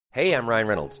Hey, I'm Ryan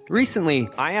Reynolds. Recently,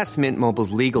 I asked Mint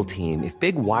Mobile's legal team if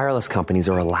big wireless companies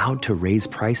are allowed to raise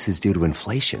prices due to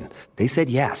inflation. They said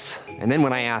yes. And then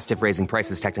when I asked if raising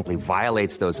prices technically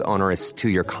violates those onerous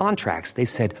two-year contracts, they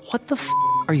said, "What the f***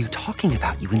 are you talking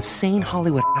about, you insane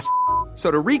Hollywood ass?" So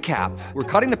to recap, we're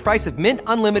cutting the price of Mint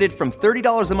Unlimited from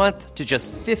 $30 a month to just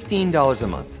 $15 a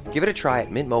month. Give it a try at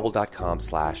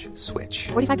mintmobile.com/switch.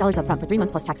 $45 up front for 3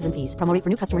 months plus taxes and fees. Promo rate for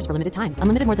new customers for limited time.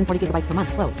 Unlimited more than 40 gigabytes per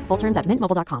month. Slows full terms at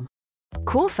mintmobile.com.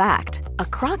 Cool fact, a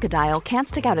crocodile can't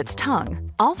stick out its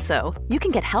tongue. Also, you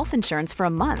can get health insurance for a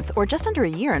month or just under a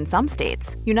year in some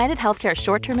states. United Healthcare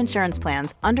short-term insurance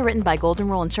plans, underwritten by Golden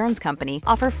Rule Insurance Company,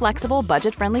 offer flexible,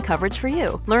 budget-friendly coverage for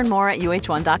you. Learn more at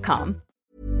uh1.com.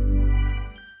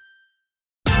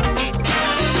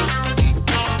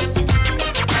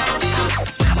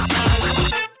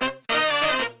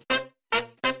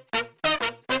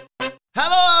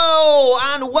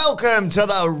 And welcome to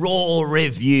the Raw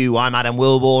Review. I'm Adam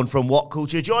Wilborn from What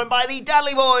Culture, joined by the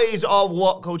Dudley Boys of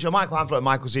What Culture, Michael Hamflett and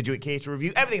Michael Sidgwick, here to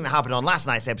review everything that happened on last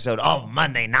night's episode of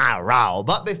Monday Night Raw.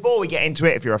 But before we get into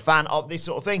it, if you're a fan of this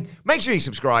sort of thing, make sure you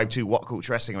subscribe to What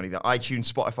Culture Wrestling on either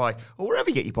iTunes, Spotify, or wherever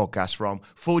you get your podcasts from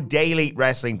for daily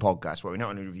wrestling podcasts, where we not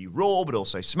only review Raw, but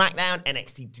also SmackDown,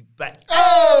 NXT,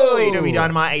 AEW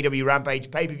Dynamite, AEW Rampage,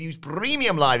 pay-per-views,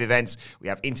 premium live events. We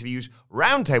have interviews,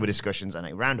 roundtable discussions, and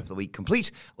a roundup of the week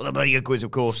complete with a bloody good quiz,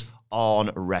 of course,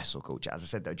 on Wrestle Culture. As I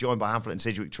said, though, joined by Hamflett and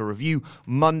Sidgwick to review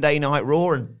Monday Night Raw,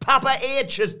 and Papa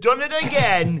H has done it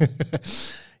again.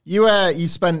 You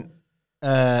spent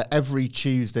every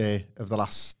Tuesday of the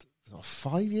last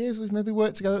 5 years we've maybe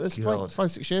worked together at this point,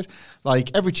 5-6 years.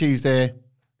 Like every Tuesday,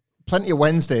 plenty of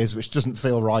Wednesdays, which doesn't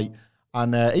feel right,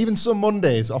 and even some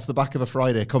Mondays off the back of a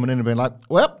Friday coming in and being like,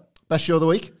 well, best show of the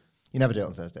week. You never do it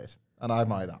on Thursdays, and I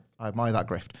admire that. I admire that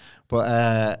grift.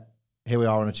 But here we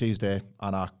are on a Tuesday,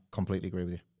 and I completely agree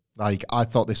with you. Like, I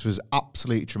thought this was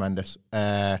absolutely tremendous.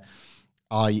 I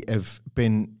have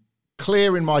been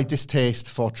clear in my distaste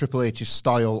for Triple H's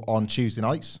style on Tuesday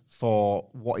nights for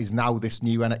what is now this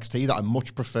new NXT that I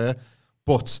much prefer.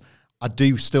 But I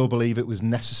do still believe it was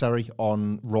necessary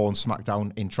on Raw and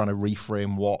SmackDown in trying to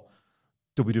reframe what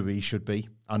WWE should be.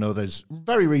 I know there's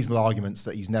very reasonable arguments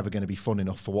that he's never going to be fun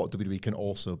enough for what WWE can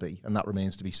also be, and that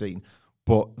remains to be seen.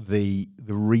 But the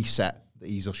reset that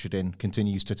he's ushered in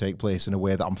continues to take place in a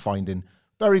way that I'm finding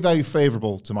very, very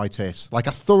favourable to my taste. Like,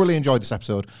 I thoroughly enjoyed this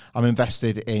episode. I'm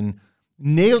invested in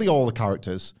nearly all the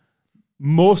characters,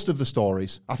 most of the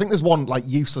stories. I think there's one, like,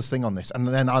 useless thing on this, and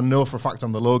then I know for a fact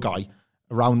I'm the low guy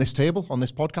around this table on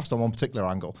this podcast on one particular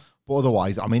angle. But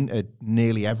otherwise, I'm into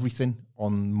nearly everything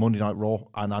on Monday Night Raw,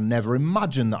 and I never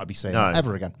imagined that I'd be saying that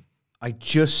ever again. I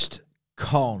just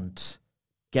can't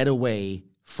get away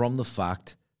from the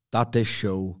fact that this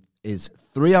show is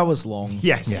 3 hours long.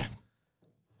 Yes. Yeah.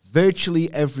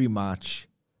 Virtually every match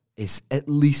is at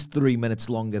least 3 minutes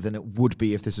longer than it would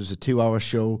be if this was a 2-hour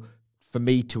show. For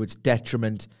me, to its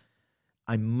detriment,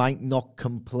 I might not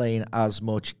complain as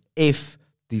much if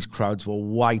these crowds were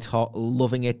white hot,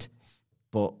 loving it,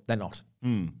 but they're not.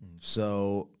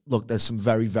 So, look, there's some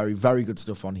very, very, very good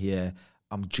stuff on here.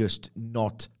 I'm just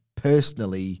not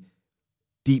personally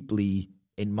deeply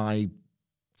in my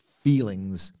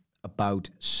feelings about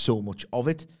so much of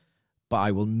it, but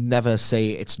I will never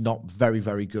say it's not very,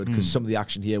 very good, because some of the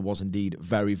action here was indeed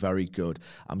very, very good.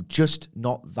 I'm just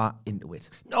not that into it.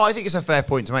 No, I think it's a fair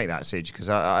point to make that, Sidge, because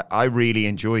I really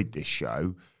enjoyed this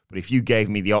show. But if you gave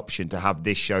me the option to have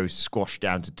this show squashed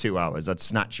down to 2 hours, I'd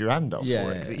snatch your hand off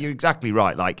for it. 'Cause you're exactly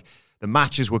right. Like, the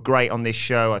matches were great on this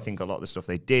show. I think a lot of the stuff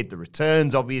they did, the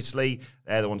returns, obviously,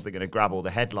 they're the ones that are going to grab all the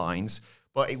headlines.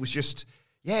 But it was just,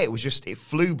 it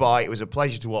flew by. It was a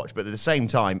pleasure to watch. But at the same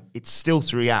time, it's still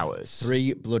 3 hours.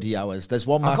 3 bloody hours. There's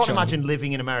one match. I can't imagine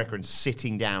living in America and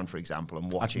sitting down, for example,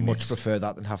 and watching I'd much prefer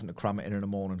that than having to cram it in the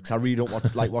morning, because I really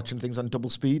don't like watching things on double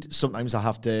speed. Sometimes I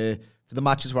have to, for the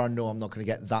matches where I know I'm not going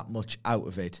to get that much out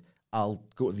of it, I'll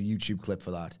go to the YouTube clip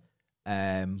for that.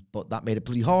 But that made it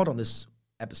pretty hard on this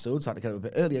episode, so I had to get up a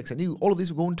bit earlier because I knew all of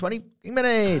these were going 20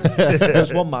 minutes.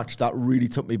 There's one match that really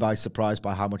took me by surprise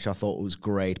by how much I thought it was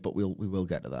great, but we will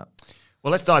get to that. Well,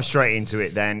 let's dive straight into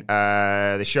it then.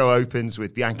 The show opens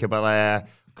with Bianca Belair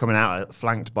coming out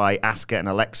flanked by Asuka and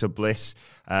Alexa Bliss.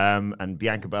 And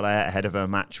Bianca Belair, ahead of her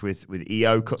match with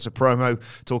Io, cuts a promo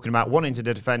talking about wanting to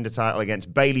defend the title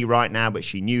against Bayley right now, but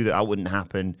she knew that wouldn't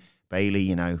happen.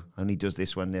 Bayley, only does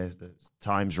this when the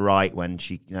time's right, when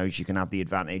she knows she can have the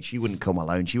advantage. She wouldn't come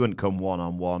alone. She wouldn't come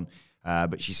one-on-one.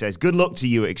 But she says, good luck to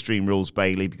you at Extreme Rules,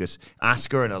 Bayley, because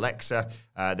Asuka and Alexa,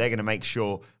 they're going to make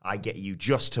sure I get you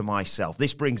just to myself.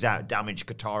 This brings out Damage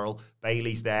Katarl.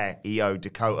 Bayley's there, Io,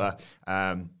 Dakota.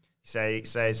 It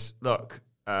says, look,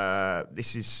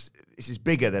 this is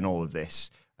bigger than all of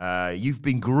this. You've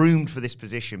been groomed for this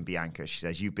position, Bianca, she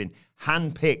says. You've been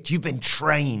handpicked. You've been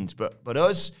trained. But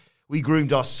us, we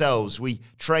groomed ourselves. We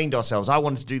trained ourselves. I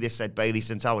wanted to do this, said Bayley,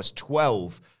 since I was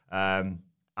 12.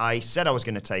 I said I was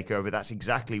going to take over. That's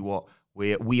exactly what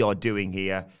we are doing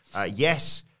here.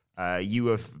 Yes, you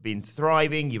have been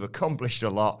thriving. You've accomplished a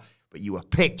lot. But you were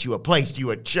picked, you were placed, you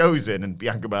were chosen. And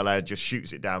Bianca Belair just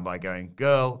shoots it down by going,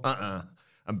 girl,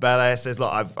 And Belair says,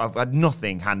 look, I've had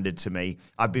nothing handed to me.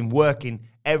 I've been working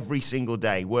every single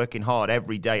day, working hard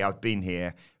every day I've been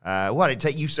here. Why did it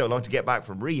take you so long to get back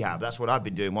from rehab? That's what I've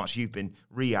been doing whilst you've been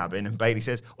rehabbing. And Bayley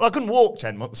says, well, I couldn't walk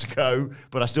 10 months ago,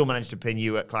 but I still managed to pin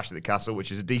you at Clash of the Castle,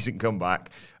 which is a decent comeback.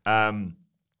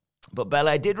 But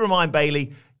Belair did remind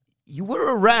Bayley, you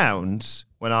were around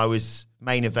when I was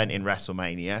main event in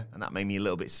WrestleMania, and that made me a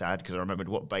little bit sad because I remembered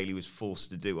what Bayley was forced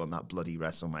to do on that bloody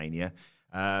WrestleMania.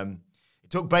 It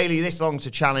took Bayley this long to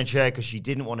challenge her because she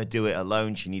didn't want to do it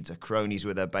alone. She needs her cronies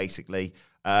with her, basically.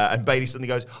 And Bayley suddenly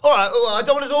goes, all right, well, I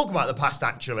don't want to talk about the past,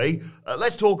 actually.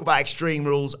 Let's talk about Extreme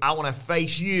Rules. I want to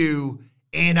face you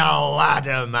in a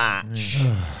ladder match.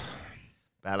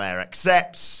 Belair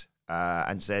accepts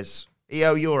and says,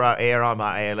 Io, you're out here, I'm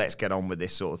out here, let's get on with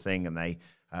this sort of thing. And they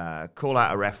call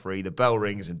out a referee, the bell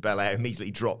rings, and Belair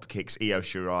immediately drop kicks Io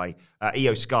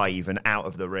Sky even out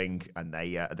of the ring, and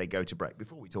they go to break.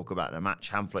 Before we talk about the match,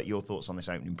 Hamflet, your thoughts on this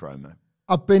opening promo?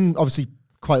 I've been obviously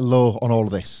quite low on all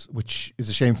of this, which is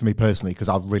a shame for me personally because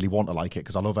I really want to like it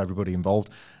because I love everybody involved.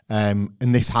 And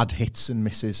this had hits and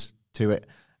misses to it.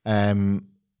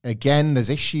 Again,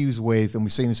 there's issues with, and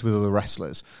we've seen this with other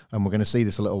wrestlers, and we're going to see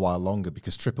this a little while longer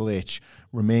because Triple H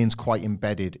remains quite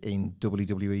embedded in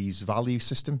WWE's value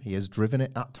system. He has driven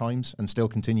it at times and still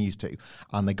continues to.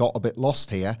 And they got a bit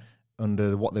lost here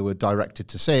under what they were directed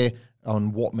to say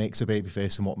on what makes a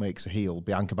babyface and what makes a heel.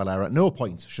 Bianca Belair at no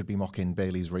point should be mocking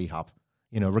Bayley's rehab.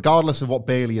 You know, regardless of what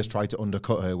Bayley has tried to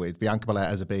undercut her with, Bianca Belair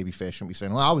as a babyface shouldn't be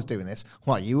saying, well, I was doing this.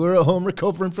 Why, you were at home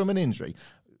recovering from an injury.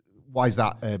 Why is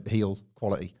that heel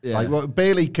quality? Yeah. Like, well,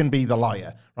 Bayley can be the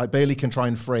liar, right? Bayley can try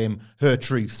and frame her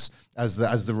truths as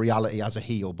the reality as a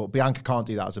heel, but Bianca can't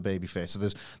do that as a babyface. So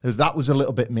there's that was a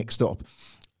little bit mixed up.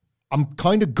 I'm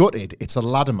kind of gutted it's a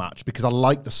ladder match because I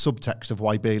like the subtext of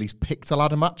why Bayley's picked a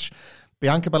ladder match.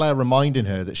 Bianca Belair reminding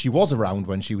her that she was around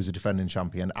when she was a defending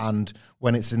champion, and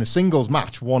when it's in a singles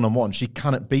match, one-on-one, she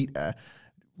cannot beat her.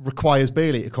 Requires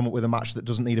Bayley to come up with a match that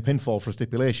doesn't need a pinfall for a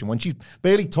stipulation. When she's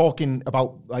Bayley talking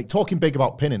big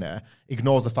about pinning her,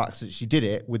 ignores the fact that she did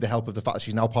it with the help of the fact that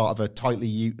she's now part of a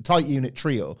tight unit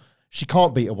trio. She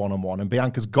can't beat a one-on-one, and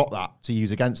Bianca's got that to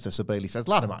use against her. So Bayley says,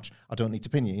 ladder match, I don't need to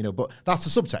pin you, but that's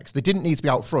the subtext. They didn't need to be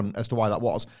out front as to why that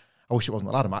was. I wish it wasn't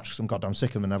a ladder match because I'm goddamn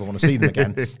sick of them and never want to see them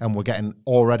again. And we're getting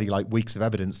already weeks of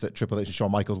evidence that Triple H and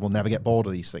Shawn Michaels will never get bored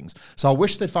of these things. So I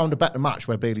wish they'd found a better match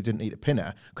where Bayley didn't need a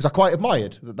pinner because I quite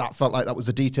admired that felt like that was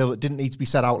the detail that didn't need to be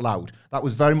said out loud. That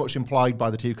was very much implied by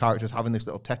the two characters having this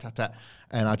little tete-a-tete,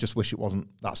 and I just wish it wasn't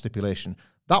that stipulation.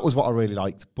 That was what I really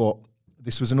liked, but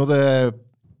this was another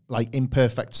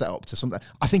imperfect setup to something.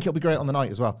 I think it'll be great on the night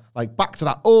as well. Back to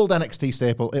that old NXT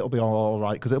staple, it'll be all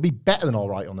right because it'll be better than all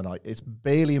right on the night. It's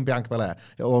Bayley and Bianca Belair.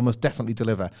 It'll almost definitely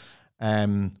deliver.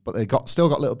 But they still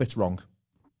got little bits wrong.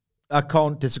 I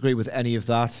can't disagree with any of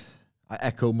that. I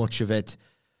echo much of it.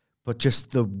 But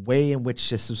just the way in which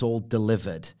this was all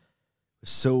delivered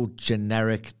was so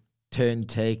generic, turn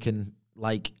taken,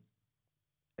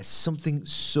 something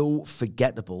so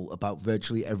forgettable about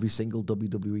virtually every single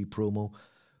WWE promo.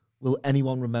 Will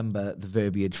anyone remember the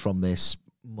verbiage from this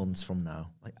months from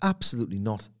now? Absolutely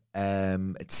not.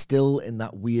 It's still in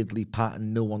that weirdly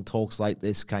pattern, no one talks like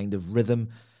this kind of rhythm.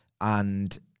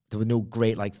 And there were no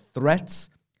great threats.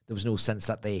 There was no sense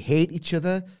that they hate each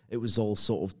other. It was all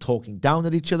sort of talking down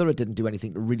at each other. It didn't do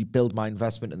anything to really build my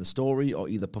investment in the story or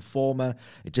either performer.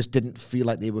 It just didn't feel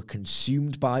like they were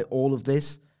consumed by all of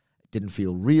this. It didn't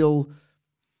feel real.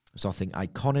 It was nothing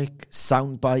iconic,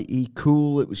 soundbite-y,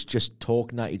 cool. It was just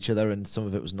talking at each other, and some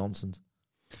of it was nonsense.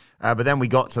 But then we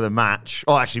got to the match.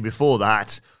 Oh, actually, before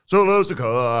that, Solo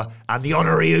Sikoa and the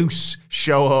Honorarius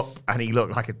show up, and he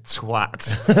looked like a twat,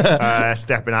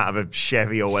 stepping out of a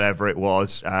Chevy or whatever it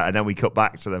was. And then we cut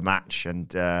back to the match, and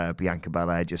Bianca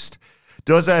Belair just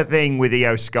does her thing with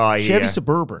Io Sky. Chevy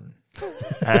Suburban.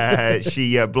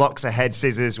 She blocks a head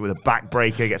scissors with a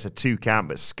backbreaker, gets a 2 count,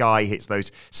 but Sky hits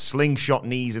those slingshot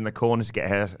knees in the corner to get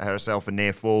herself a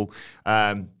near fall.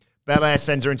 Belair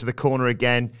sends her into the corner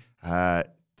again.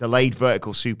 Delayed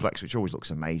vertical suplex, which always looks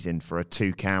amazing for a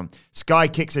 2 count. Sky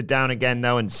kicks her down again,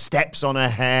 though, and steps on her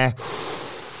hair.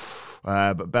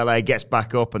 But Belair gets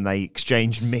back up and they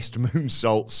exchange missed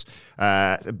moonsaults.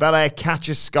 Belair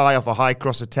catches Sky off a high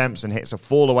cross attempt and hits a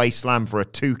fall-away slam for a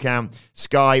 2 count.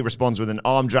 Sky responds with an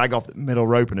arm drag off the middle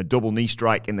rope and a double knee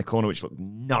strike in the corner, which looked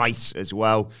nice as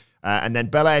well. And then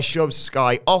Belair shoves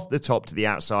Sky off the top to the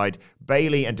outside.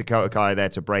 Bayley and Dakota Kai are there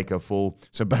to break her fall.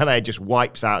 So Belair just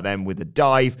wipes out them with a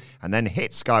dive and then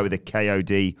hits Sky with a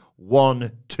KOD.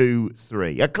 1, 2,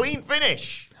 3. A clean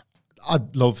finish. I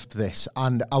loved this.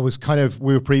 And we were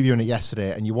previewing it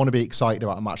yesterday, and you want to be excited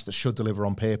about a match that should deliver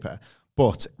on paper.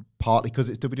 But partly because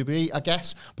it's WWE, I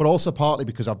guess, but also partly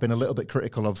because I've been a little bit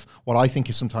critical of what I think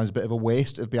is sometimes a bit of a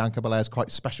waste of Bianca Belair's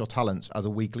quite special talents as a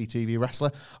weekly TV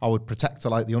wrestler. I would protect her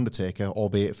like The Undertaker,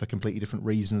 albeit for completely different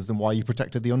reasons than why you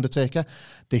protected The Undertaker.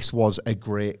 This was a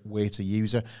great way to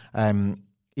use her.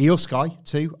 Io Sky,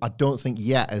 too, I don't think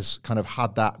yet has kind of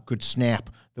had that good snap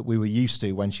that we were used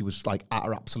to when she was like at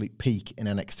her absolute peak in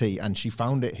NXT, and she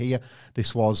found it here.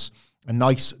 This was a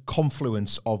nice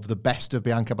confluence of the best of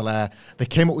Bianca Belair. They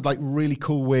came up with like really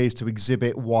cool ways to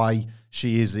exhibit why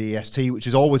she is the EST, which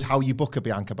is always how you book a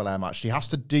Bianca Belair match. She has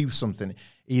to do something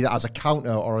either as a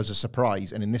counter or as a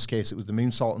surprise. And in this case, it was the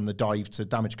moonsault and the dive to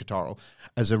damage Kotaro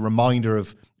as a reminder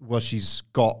of, well, she's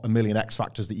got a million X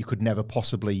factors that you could never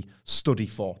possibly study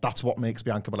for. That's what makes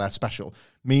Bianca Belair special.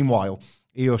 Meanwhile,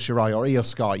 Io Shirai or Io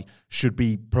Sky should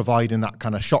be providing that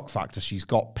kind of shock factor. She's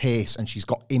got pace and she's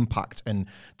got impact, and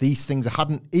these things I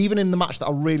hadn't, even in the match that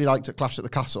I really liked at Clash at the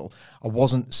Castle, I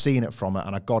wasn't seeing it from her,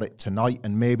 and I got it tonight.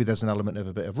 And maybe there's an element of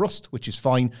a bit of rust, which is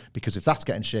fine, because if that's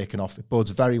getting shaken off, it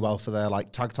bodes very well for their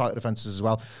like tag title defenses as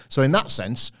well. So in that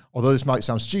sense, although this might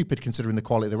sound stupid considering the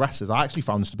quality of the wrestlers, I actually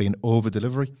found this to be an over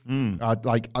delivery.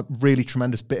 Like a really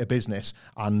tremendous bit of business,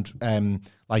 and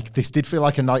like this did feel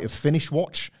like a night of finish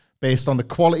watch, based on the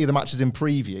quality of the matches in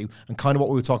preview and kind of what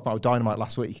we were talking about with Dynamite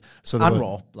last week. So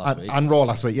Raw last week. And Raw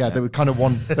last week, yeah. They were kind of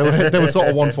they were sort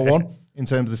of 1 for 1 in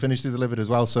terms of the finish they delivered as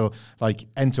well. So, like,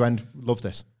 end to end, love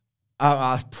this.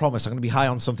 I promise I'm going to be high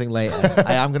on something later.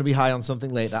 I am going to be high on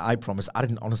something later, I promise. I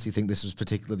didn't honestly think this was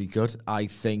particularly good. I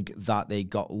think that they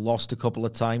got lost a couple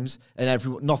of times.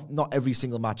 And not every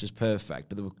single match is perfect,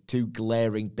 but there were 2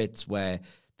 glaring bits where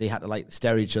they had to, like,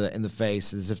 stare each other in the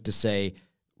face as if to say,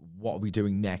 what are we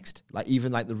doing next? Like,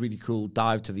 even like the really cool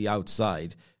dive to the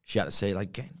outside, she had to say,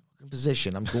 like, get in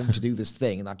position, I'm going to do this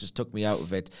thing, and that just took me out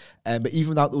of it. But even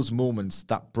without those moments,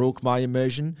 that broke my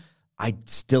immersion. I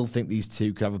still think these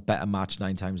 2 could have a better match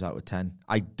 9 times out of 10.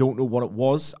 I don't know what it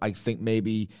was. I think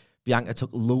maybe Bianca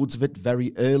took loads of it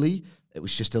very early. It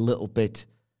was just a little bit,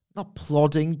 not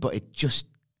plodding, but it just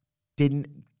didn't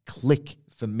click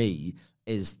for me,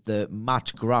 is the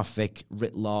match graphic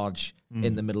writ large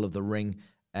in the middle of the ring.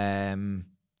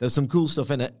 There's some cool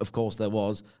stuff in it, of course there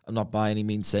was. I'm not by any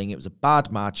means saying it was a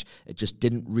bad match. It just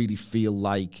didn't really feel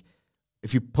like,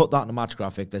 if you put that in a match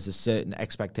graphic, there's a certain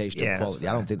expectation of quality.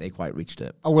 I don't think they quite reached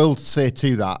it. I will say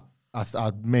too that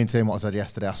I maintain what I said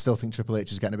yesterday. I still think Triple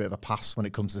H is getting a bit of a pass when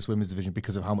it comes to this women's division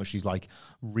because of how much she's like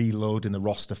reloading the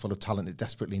roster full of talent it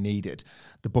desperately needed.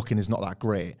 The booking is not that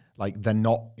great. Like, they're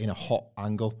not in a hot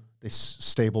angle. This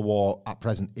stable war at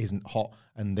present isn't hot,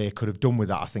 and they could have done with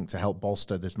that, I think, to help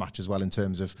bolster this match as well in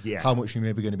terms of how much you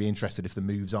may be going to be interested if the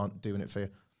moves aren't doing it for you.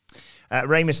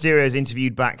 Rey Mysterio is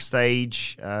interviewed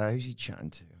backstage. Who's he chatting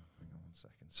to? Hang on 1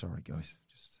 second. Sorry, guys.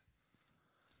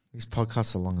 These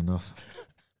podcasts are long enough.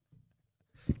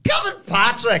 Come on,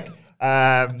 Patrick!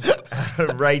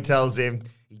 Ray tells him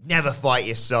he'd never fight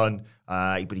his son,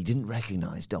 but he didn't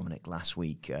recognise Dominic last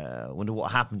week. I wonder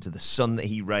what happened to the son that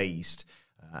he raised.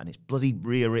 And it's bloody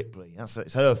Rhea Ripley.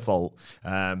 It's her fault.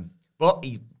 But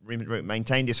he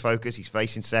maintained his focus. He's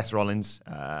facing Seth Rollins,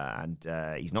 and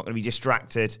he's not going to be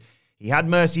distracted. He had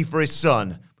mercy for his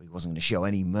son, but he wasn't going to show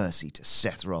any mercy to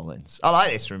Seth Rollins. I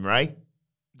like this from Ray.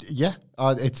 Yeah,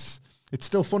 it's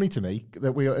still funny to me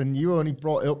that and you only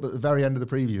brought it up at the very end of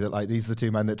the preview that like these are the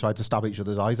 2 men that tried to stab each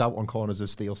other's eyes out on corners of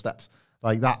steel steps.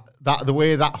 Like that the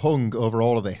way that hung over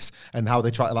all of this and how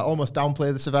they try to like almost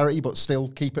downplay the severity but still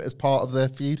keep it as part of the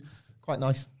feud. Quite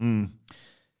nice.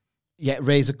 Yeah,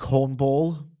 Ray's a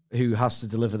cornball who has to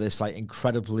deliver this like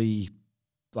incredibly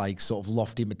like sort of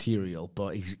lofty material,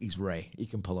 but he's Ray. He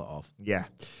can pull it off. Yeah.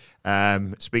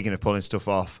 Speaking of pulling stuff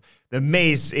off, The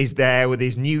Miz is there with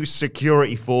his new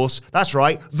security force. That's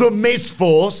right, the Miz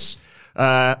Force.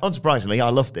 Unsurprisingly, I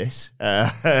love this.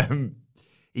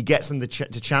 He gets them to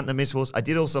chant the Miz Force. I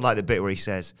did also like the bit where he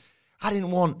says, I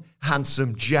didn't want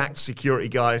handsome, jacked security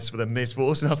guys for the Miz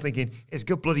Force. And I was thinking, it's a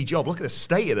good bloody job. Look at the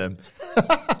state of them.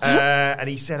 And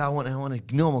he said, I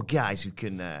want normal guys who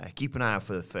can keep an eye out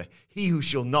for he who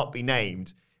shall not be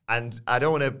named. And I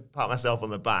don't want to pat myself on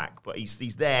the back, but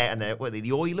he's there, and they're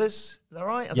the Oilers? Is that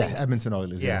right? I think. Edmonton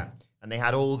Oilers. Yeah. And they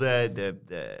had all the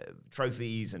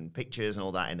trophies and pictures and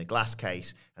all that in a glass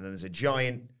case. And then there's a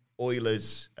giant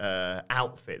Oilers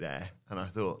outfit there. And I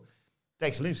thought,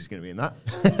 Dexter Lumis is going to be in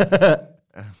that.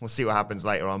 We'll see what happens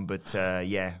later on. But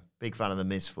big fan of the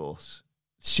Miz Force.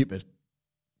 Stupid.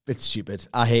 Bit stupid.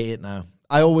 I hate it now.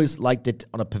 I always liked it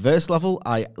on a perverse level.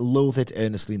 I loathe it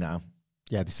earnestly now.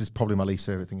 Yeah, this is probably my least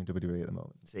favourite thing in WWE at the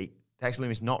moment. See, Dexter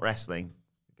Lumis not wrestling.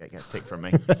 Gets ticked from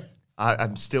me.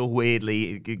 I'm still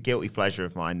weirdly, guilty pleasure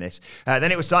of mine, this. Then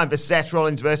it was time for Seth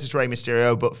Rollins versus Rey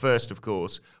Mysterio. But first, of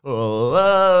course,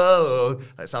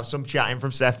 let's have some chatting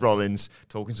from Seth Rollins,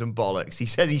 talking some bollocks. He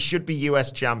says he should be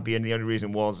US champion. The only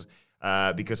reason was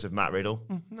because of Matt Riddle.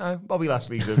 No, Bobby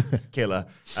Lashley's a killer.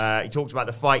 He talked about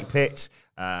the fight pit,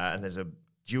 and there's a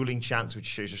dueling chance,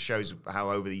 which just shows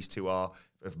how over these two are,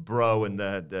 of Bro and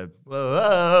the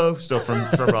stuff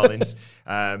from Rollins.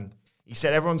 He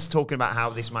said everyone's talking about how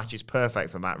this match is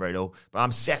perfect for Matt Riddle, but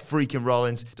I'm Seth freaking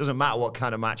Rollins. Doesn't matter what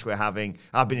kind of match we're having.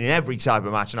 I've been in every type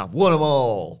of match, and I've won them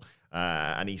all.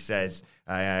 And he says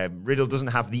Riddle doesn't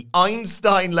have the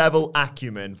Einstein-level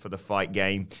acumen for the fight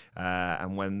game.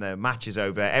 And when the match is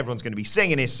over, everyone's going to be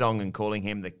singing his song and calling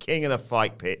him the king of the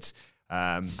fight pit.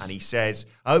 And he says,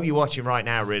 I hope you're watching right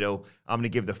now, Riddle. I'm going to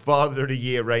give the Father of the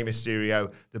Year, Rey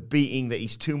Mysterio, the beating that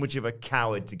he's too much of a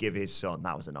coward to give his son.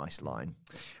 That was a nice line.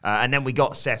 And then we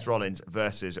got Seth Rollins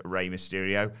versus Rey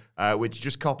Mysterio, which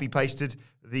just copy-pasted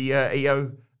the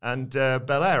Io and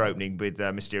Belair opening with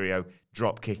Mysterio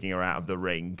drop-kicking her out of the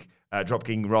ring.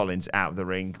 Drop-kicking Rollins out of the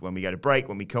ring when we go to break.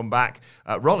 When we come back,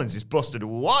 Rollins is busted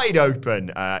wide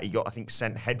open. He got, I think,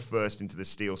 sent headfirst into the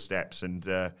steel steps, and...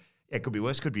 it could be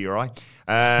worse, could be all right.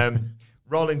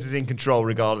 Rollins is in control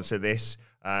regardless of this,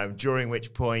 during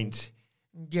which point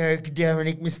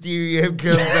Dominic Mysterio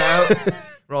comes out.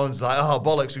 Rollins is like, oh,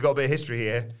 bollocks, we've got a bit of history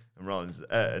here. And Rollins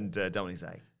and Dominic's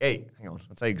like, hey, hang on,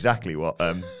 I'll tell you exactly what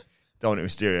Dominic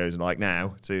Mysterio is like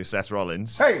now to Seth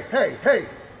Rollins. Hey,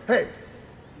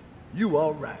 you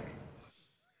all right?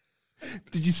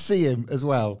 Did you see him as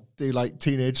well do like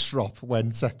teenage strop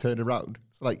when Seth turned around?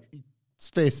 It's like...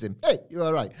 faced him. Hey, you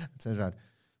all right? And turns around.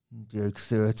 Dark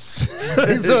thoughts.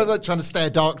 He's sort of like trying to stare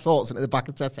dark thoughts into the back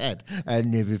of Seth's head. I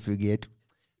never forget.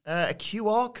 A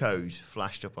QR code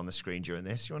flashed up on the screen during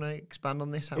this. You want to expand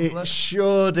on this? It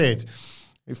sure did.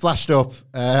 It flashed up.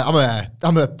 I'm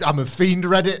a Fiend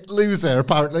Reddit loser,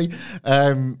 apparently.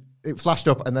 It flashed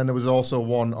up, and then there was also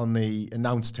one on the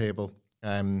announce table,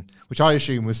 which I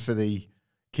assume was for the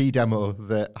key demo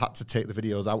that had to take the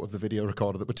videos out of the video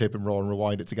recorder that were taping Raw and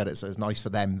rewind it to get it. So it's nice for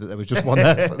them that there was just one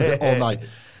there for all night.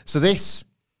 So this,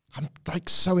 I'm like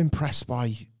so impressed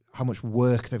by how much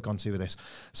work they've gone to with this.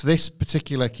 So this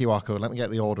particular QR code, let me get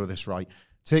the order of this right,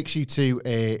 takes you to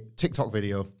a TikTok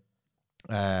video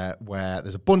where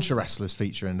there's a bunch of wrestlers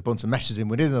featuring, a bunch of meshes in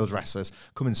within those wrestlers,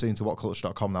 coming soon to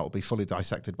whatculture.com. That will be fully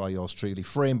dissected by yours truly,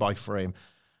 frame by frame.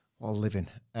 While living.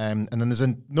 And then there's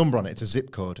a number on it, it's a zip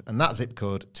code, and that zip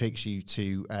code takes you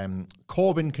to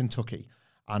Corbin, Kentucky,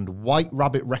 and White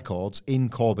Rabbit Records in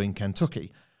Corbin,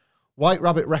 Kentucky. White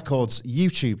Rabbit Records'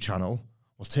 YouTube channel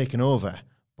was taken over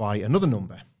by another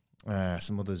number,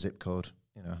 some other zip code,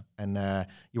 you know, and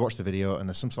you watch the video and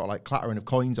there's some sort of like clattering of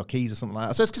coins or keys or something like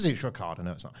that. So it's because it's your card, I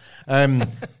know it's not.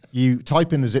 You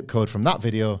type in the zip code from that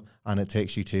video and it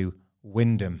takes you to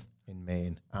Windham in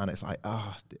Maine, and it's like,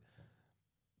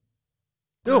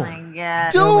 Oh my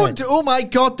God. Dude, oh my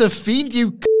God, the Fiend,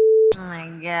 you... Oh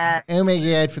my God. Oh my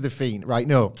God, for the Fiend. Right,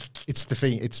 no, it's the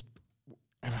Fiend.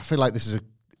 I feel like this is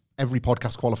every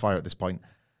podcast qualifier at this point.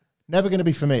 Never going to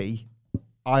be for me.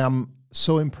 I am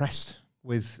so impressed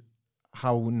with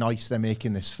how nice they're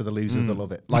making this for the losers that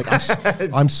love it. Like,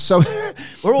 I'm so...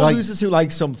 We're all losers who like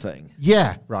something.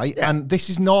 Yeah, right? Yeah. And this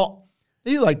is not...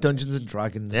 You like Dungeons and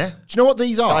Dragons. Yeah. Do you know what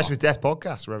these are? Guys with Death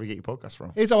podcast, wherever you get your podcast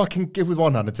from. Here's how I can give with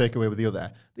one hand and take away with the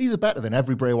other. These are better than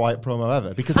every Bray Wyatt promo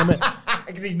ever because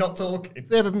because he's not talking.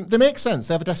 They make sense.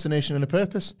 They have a destination and a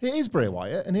purpose. It is Bray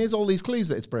Wyatt, and here's all these clues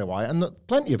that it's Bray Wyatt, and that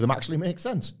plenty of them actually make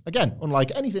sense. Again,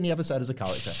 unlike anything he ever said as a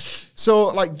character. So,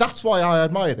 like, that's why I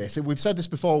admire this. We've said this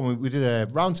before when we did a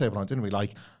roundtable on it, didn't we?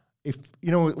 Like, if,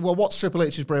 you know, well, what's Triple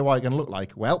H's Bray Wyatt going to look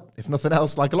like? Well, if nothing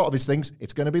else, like a lot of his things,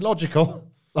 it's going to be logical.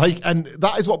 Like, and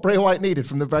that is what Bray Wyatt needed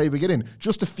from the very beginning.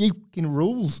 Just a few fucking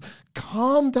rules.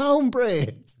 Calm down, Bray.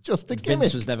 It's just a gimmick.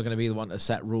 Vince was never going to be the one to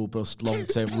set robust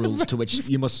long-term rules to which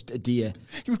you must adhere.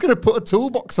 He was going to put a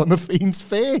toolbox on the Fiend's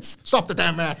face. Stop the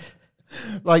damn man.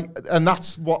 Like, and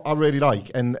that's what I really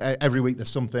like. And every week there's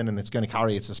something, and it's going to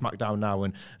carry it to SmackDown now.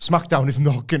 And SmackDown is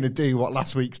not going to do what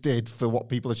last week's did for what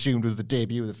people assumed was the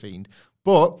debut of the Fiend.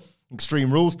 But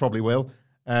Extreme Rules probably will.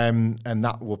 And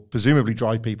that will presumably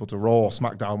drive people to Raw or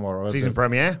SmackDown or season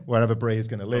premiere, wherever Bray is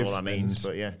going to live. All that means,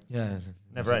 but yeah,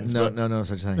 never ends. No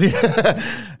such thing.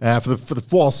 For the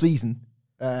fall season,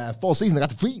 I got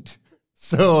the feed.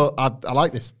 So I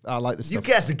like this. I like this. You stuff.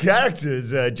 cast the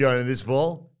characters joining this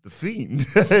fall. The Fiend.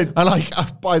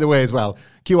 And by the way, as well,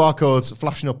 QR codes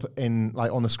flashing up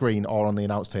on the screen or on the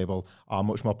announce table are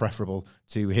much more preferable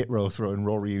to Hit Row throwing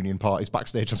Raw reunion parties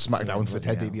backstage on SmackDown for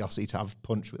Ted DiBiase to have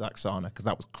punch with Aksana, because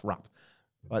that was crap.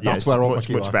 That's where all my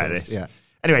QR much better. codes. This. Yeah.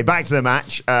 Anyway, back to the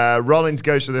match. Rollins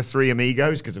goes for the Three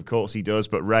Amigos, because of course he does,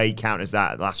 but Ray counters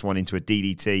that last one into a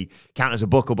DDT. Counters a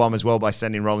buckle bomb as well by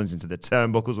sending Rollins into the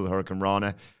turnbuckles with Hurricane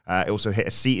Rana. Also hit a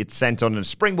seated senton and a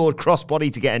springboard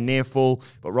crossbody to get a near fall,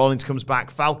 but Rollins comes back.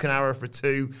 Falcon Arrow for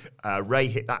 2. Ray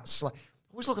hit that.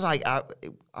 Always looks like I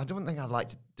don't think I'd like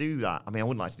to do that. I mean, I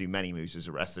wouldn't like to do many moves as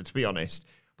a wrestler, to be honest.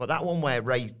 But that one where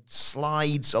Ray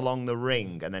slides along the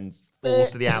ring and then falls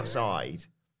to the outside.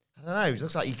 I don't know. It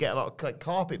looks like you get a lot of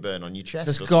carpet burn on your chest.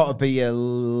 There's got to be a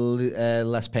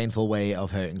less painful way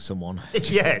of hurting someone.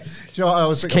 Yes. Do you know what I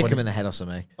was kick him in the head or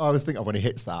something. I was thinking of when he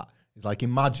hits that. It's like,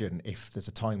 imagine if there's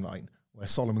a timeline where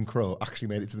Solomon Crowe actually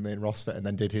made it to the main roster and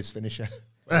then did his finisher.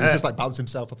 He just bounced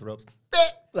himself off the ropes.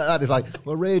 That is like,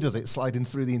 well, Ray does it, sliding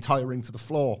through the entire ring to the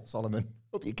floor. Solomon,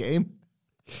 up your game.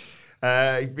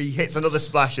 He hits another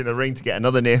splash in the ring to get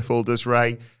another near fall, does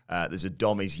Ray. There's a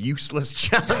Dom is useless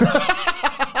chant.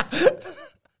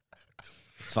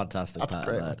 Fantastic. That's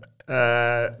great.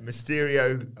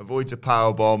 Mysterio avoids a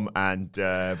powerbomb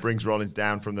and brings Rollins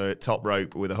down from the top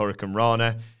rope with a Hurricane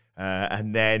Rana.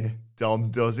 And then Dom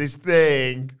does his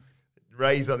thing.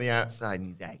 Ray's on the outside and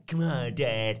he's like, come on,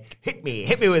 Dad, hit me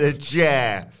with a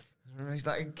chair. And Ray's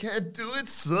like, I can't do it,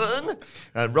 son.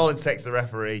 And Rollins takes the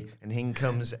referee, and in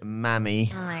comes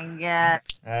Mammy. Oh my God.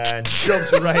 And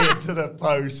shoves Ray into the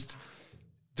post.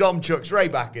 Dom chucks Ray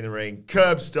back in the ring,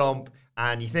 curb stomp.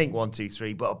 And you think 1, 2,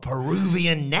 3, but a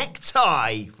Peruvian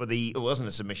necktie for it wasn't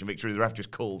a submission victory. The ref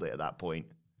just called it at that point.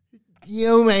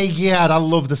 Oh my God, I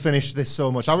love the finish to this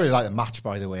so much. I really like the match,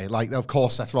 by the way. Of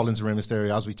course, Seth Rollins and Rey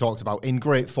Mysterio, as we talked about, in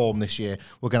great form this year.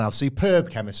 We're going to have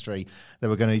superb chemistry. They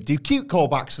were going to do cute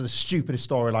callbacks to the stupidest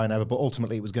storyline ever, but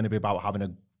ultimately it was going to be about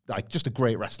having just a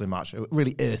great wrestling match, a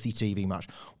really earthy TV match.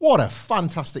 What a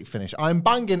fantastic finish. I'm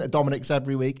banging at Dominic's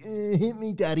every week. Hit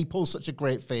me, Dad. He pulls such a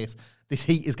great face. This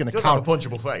heat is going to have a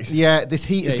punchable face. Yeah, this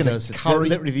heat is going to carry. It's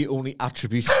literally the only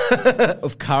attribute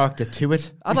of character to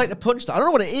it. I'd like to punch that. I don't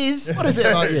know what it is. What is it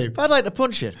about you? But I'd like to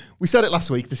punch it. We said it last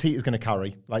week. This heat is going to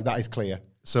carry. That is clear.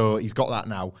 So he's got that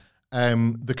now.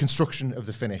 The construction of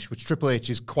the finish, which Triple H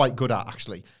is quite good at,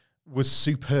 actually, was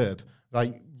superb.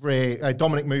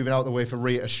 Dominic moving out the way for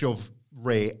Rhea to shove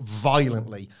Ray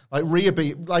violently. Rhea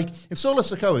if Solo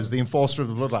Sikoa is the enforcer of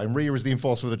the bloodline, Rhea is the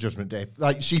enforcer of the Judgment Day.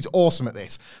 She's awesome at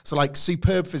this. So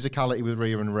superb physicality with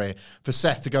Rhea and Ray. For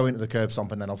Seth to go into the curb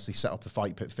stomp and then obviously set up the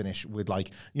fight pit finish with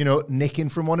nicking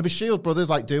from one of his Shield brothers,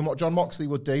 doing what John Moxley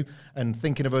would do and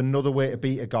thinking of another way to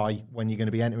beat a guy when you're going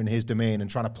to be entering his domain and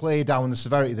trying to play down the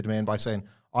severity of the domain by saying,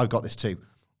 I've got this too.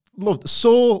 Loved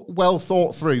so well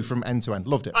thought through from end to end.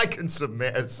 Loved it. I can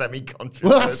submit a semi-conscious.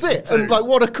 Well, that's it. Too. And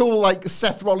what a cool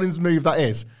Seth Rollins move that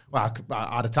is. Well,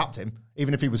 I'd have tapped him.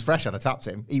 Even if he was fresh, I'd have tapped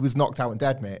him. He was knocked out and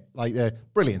dead, mate.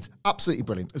 Brilliant. Absolutely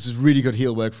brilliant. This is really good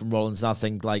heel work from Rollins. And I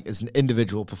think as an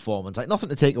individual performance, nothing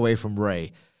to take away from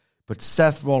Ray, but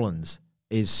Seth Rollins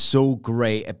is so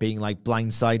great at being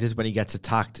blindsided when he gets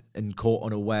attacked and caught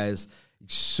unawares.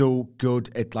 So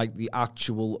good at the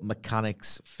actual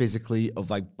mechanics physically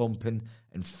of bumping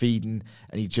and feeding,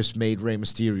 and he just made Rey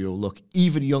Mysterio look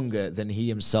even younger than he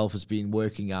himself has been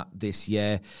working at this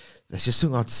year. There's just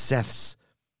something about Seth's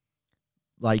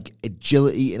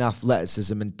agility and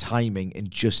athleticism and timing and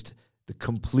just the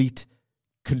complete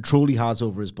control he has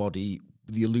over his body,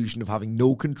 the illusion of having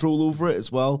no control over it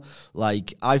as well.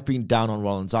 I've been down on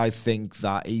Rollins. I think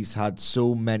that he's had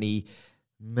so many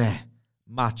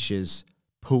matches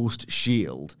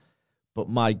post-Shield, but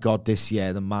my God, this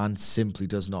year, the man simply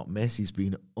does not miss. He's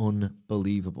been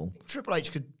unbelievable. Triple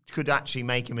H could actually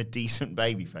make him a decent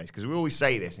babyface, because we always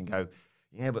say this and go,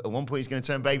 yeah, but at one point he's going to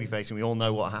turn babyface, and we all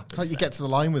know what happens. It's you get to the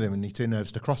line with him and you're too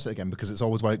nervous to cross it again, because it's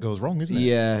always where it goes wrong, isn't it?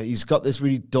 Yeah, he's got this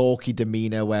really dorky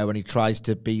demeanor where when he tries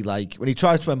to be when he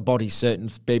tries to embody certain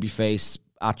babyface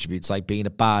attributes, like being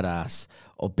a badass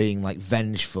or being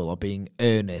vengeful or being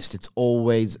earnest, it's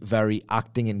always very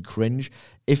acting and cringe.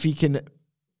 If he can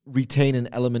retain an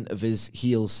element of his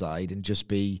heel side and just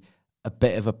be a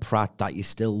bit of a prat that you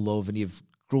still love and you've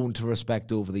grown to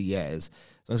respect over the years,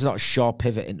 As long as it's not a sharp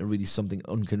pivot into really something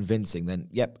unconvincing, then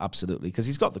yep, absolutely. Because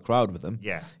he's got the crowd with him.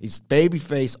 Yeah. His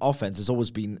babyface offense has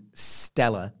always been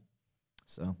stellar.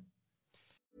 So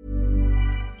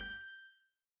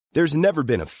There's never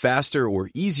been a faster or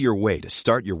easier way to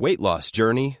start your weight loss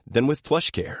journey than with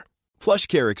PlushCare.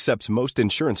 PlushCare accepts most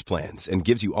insurance plans and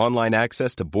gives you online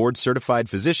access to board-certified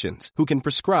physicians who can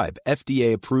prescribe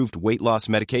FDA-approved weight loss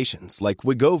medications like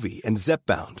Wegovy and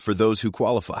Zepbound for those who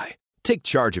qualify. Take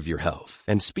charge of your health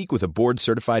and speak with a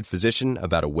board-certified physician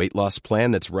about a weight loss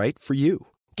plan that's right for you.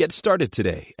 Get started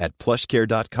today at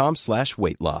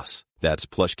plushcare.com/weight-loss. That's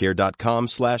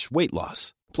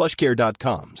plushcare.com/weight-loss.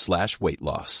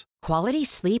 plushcare.com/weight-loss. Quality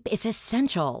sleep is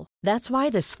essential. That's why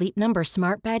the Sleep Number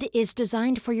Smart Bed is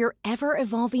designed for your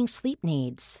ever-evolving sleep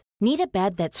needs. Need a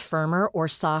bed that's firmer or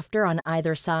softer on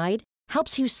either side?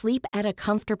 Helps you sleep at a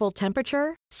comfortable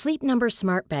temperature? Sleep Number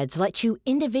Smart Beds let you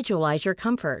individualize your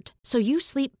comfort, so you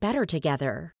sleep better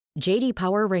together. J.D.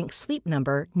 Power ranks Sleep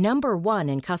Number number 1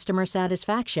 in customer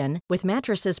satisfaction with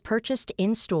mattresses purchased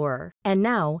in-store. And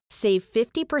now, save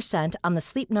 50% on the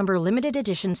Sleep Number Limited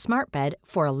Edition Smart Bed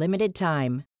for a limited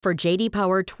time. For J.D.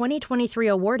 Power 2023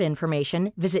 award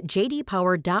information, visit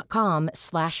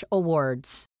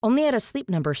jdpower.com/awards. Only at a Sleep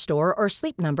Number store or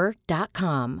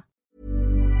sleepnumber.com.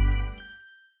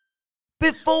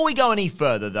 Before we go any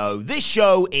further, though, this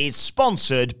show is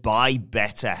sponsored by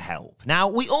BetterHelp. Now,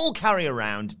 we all carry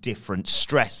around different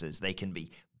stressors. They can be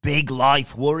big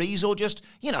life worries or just,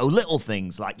 little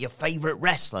things like your favorite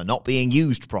wrestler not being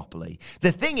used properly.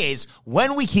 The thing is,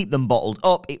 when we keep them bottled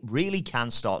up, it really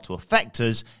can start to affect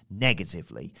us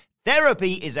negatively.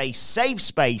 Therapy is a safe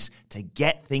space to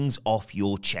get things off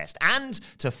your chest and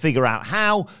to figure out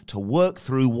how to work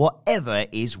through whatever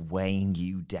is weighing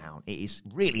you down. It is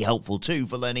really helpful too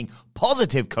for learning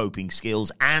positive coping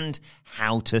skills and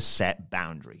how to set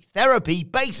boundaries. Therapy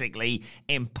basically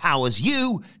empowers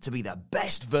you to be the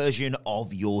best version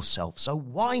of yourself. So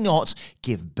why not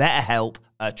give BetterHelp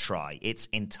a try? It's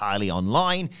entirely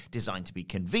online, designed to be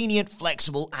convenient,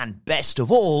 flexible, and best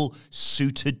of all,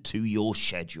 suited to your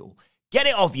schedule. Get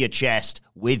it off your chest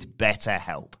with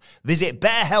BetterHelp. Visit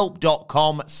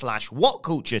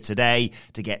betterhelp.com/whatculture today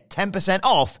to get 10%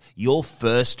 off your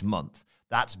first month.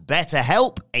 That's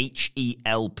BetterHelp,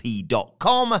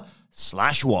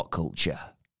 HELP.com/whatculture.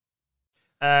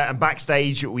 And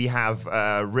backstage, we have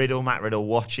Matt Riddle,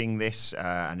 watching this,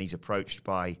 and he's approached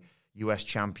by US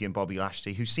champion Bobby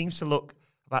Lashley, who seems to look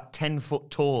about 10 foot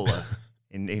taller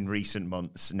in recent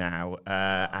months now.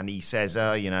 And he says,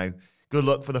 good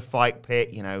luck for the fight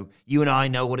pit. You and I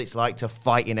know what it's like to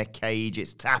fight in a cage.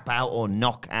 It's tap out or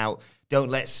knock out. Don't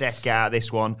let Seth get out of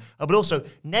this one. But also,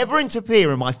 never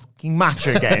interfere in my fucking match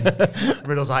again.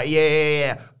 Riddle's like,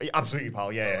 yeah. Absolutely,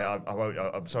 pal. Yeah, I won't.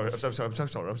 I'm sorry. I'm so sorry.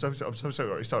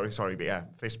 But yeah,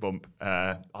 fist bump.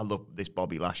 I love this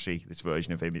Bobby Lashley, this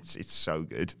version of him. It's so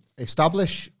good.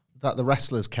 Establish that the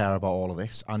wrestlers care about all of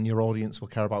this and your audience will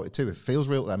care about it too. If it feels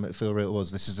real to them, it feels real to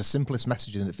us. This is the simplest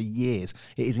messaging that for years,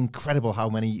 it is incredible how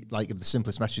many of the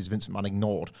simplest messages Vince McMahon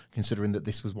ignored, considering that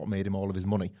this was what made him all of his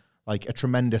money. A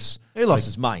tremendous... He lost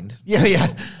his mind. Yeah.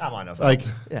 That might have a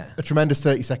tremendous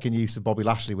 30-second use of Bobby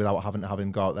Lashley without having to have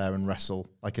him go out there and wrestle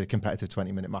a competitive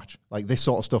 20-minute match. This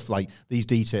sort of stuff, these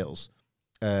details,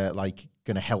 going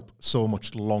to help so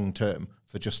much long-term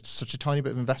for just such a tiny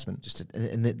bit of investment.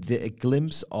 And a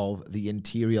glimpse of the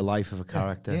interior life of a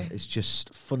character is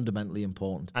just fundamentally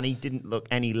important. And he didn't look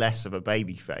any less of a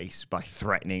babyface by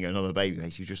threatening another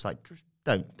babyface. He was just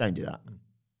don't do that.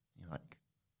 You're like,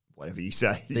 whatever you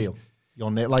say. Deal.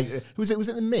 You're was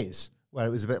it The Miz? Where it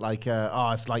was a bit if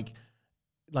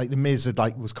The Miz had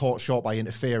was caught short by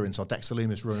interference or Dexter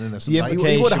Lumis running in or something.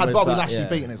 He would have had Bobby Lashley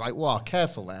beaten. It's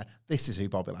careful there. This is who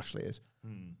Bobby Lashley is.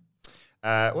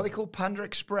 What they call Panda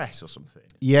Express or something.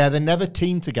 Yeah, they never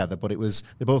teamed together, but they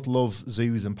both love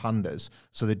zoos and pandas,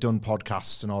 so they'd done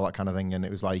podcasts and all that kind of thing. And it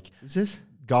was who's this?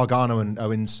 Gargano and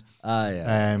Owens.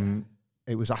 Yeah.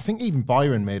 It was, I think, even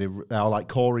Byron made it, or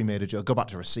Corey made a joke. Go back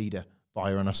to Reseda,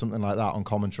 Byron, or something like that on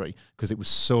commentary, because it was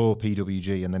so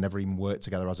PWG, and they never even worked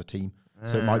together as a team.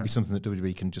 So it might be something that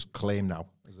WWE can just claim now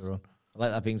as their own. I like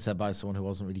that being said by someone who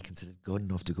wasn't really considered good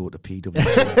enough to go to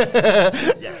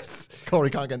PWG. Yes. Corey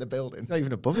can't get in the building. He's not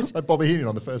even above it. Like Bobby Heenan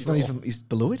on the first floor. He's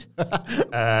below it.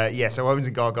 So Owens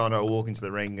and Gargano walk into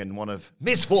the ring, and one of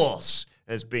Miss Force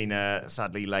has been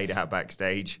sadly laid out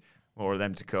backstage. More of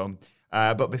them to come.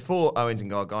 But before Owens and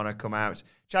Gargano come out,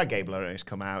 Chad Gable has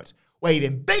come out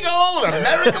waving big old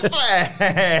American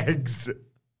flags.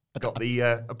 Got the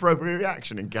appropriate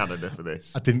reaction in Canada for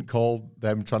this. I didn't call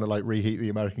them trying to reheat the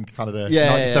American-Canada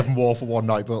 97 war for one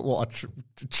night, but what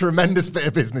a tremendous bit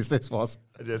of business this was.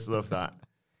 I just love that.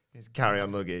 His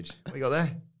carry-on luggage. What you got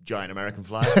there? Giant American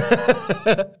flag.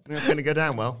 That's going to go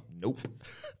down well. Nope.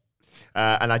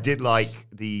 And I did like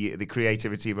the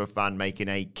creativity of a fan making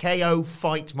a KO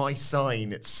fight my sign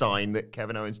that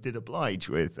Kevin Owens did oblige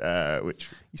with. Which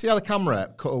you see how the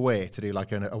camera cut away to do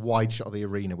like a wide shot of the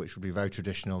arena, which would be very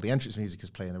traditional. The entrance music is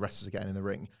playing, the wrestlers are getting in the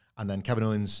ring, and then Kevin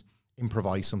Owens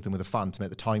improvised something with a fan to make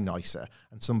the time nicer.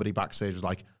 And somebody backstage was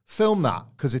like, "Film that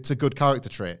because it's a good character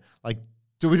trait." Like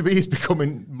WWE is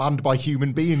becoming manned by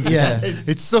human beings. Yeah,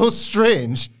 it's so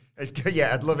strange.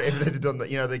 Yeah, I'd love it if they'd have done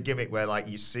that. You know, the gimmick where like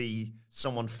you see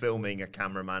someone filming a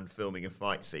cameraman filming a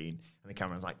fight scene, and the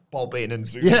cameraman's like bob in and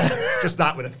zoom. Yeah, just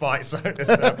that with a fight sign,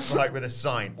 like with a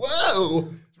sign. Whoa,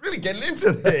 it's really getting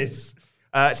into this.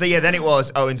 So yeah, then it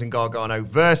was Owens and Gargano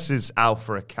versus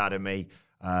Alpha Academy.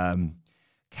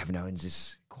 Kevin Owens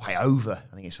is quite over,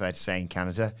 I think it's fair to say, in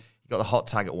Canada. He got the hot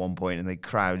tag at one point, and the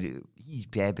crowd, he's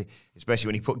baby, especially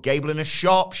when he put Gable in a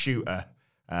sharpshooter.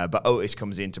 But Otis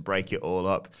comes in to break it all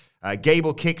up.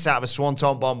 Gable kicks out of a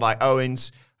swanton bomb by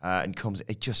Owens and comes.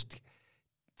 It just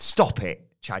stop it,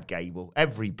 Chad Gable.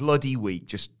 Every bloody week,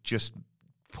 just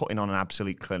putting on an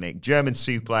absolute clinic. German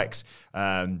suplex.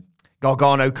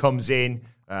 Gargano comes in,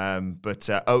 but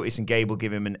Otis and Gable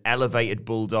give him an elevated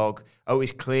bulldog.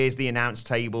 Otis clears the announce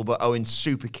table, but Owens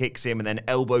super kicks him and then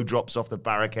elbow drops off the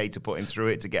barricade to put him through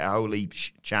it to get a holy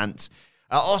chant.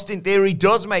 Austin Theory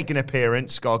does make an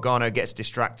appearance. Gargano gets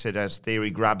distracted as Theory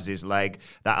grabs his leg.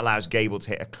 That allows Gable to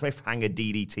hit a cliffhanger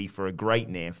DDT for a great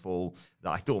near fall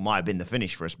that I thought might have been the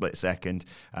finish for a split second.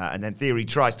 And then Theory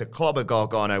tries to clobber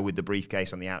Gargano with the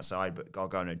briefcase on the outside, but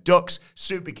Gargano ducks,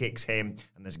 super kicks him,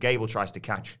 and as Gable tries to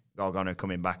catch Gargano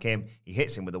coming back in, he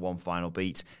hits him with the one final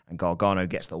beat, and Gargano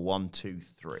gets the 1, 2,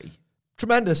 3.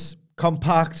 Tremendous.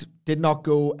 Compact, did not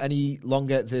go any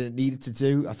longer than it needed to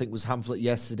do. I think it was Hamflet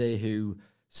yesterday who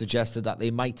suggested that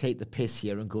they might take the piss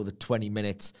here and go the 20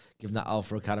 minutes, given that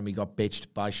Alpha Academy got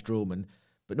bitched by Strowman.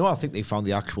 But no, I think they found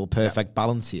the actual perfect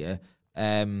balance here.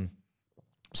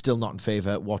 Still not in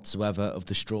favour whatsoever of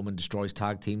the Strowman destroys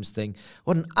tag teams thing.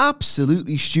 What an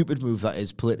absolutely stupid move that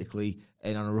is politically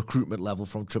and on a recruitment level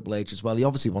from Triple H as well. He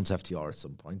obviously wants FTR at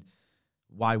some point.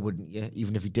 Why wouldn't you?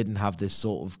 Even if he didn't have this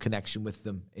sort of connection with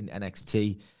them in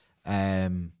NXT.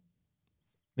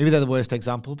 Maybe they're the worst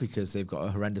example because they've got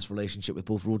a horrendous relationship with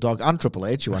both Road Dogg and Triple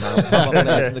H, who are now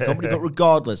players in the company. But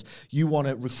regardless, you want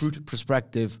to recruit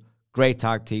prospective great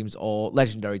tag teams or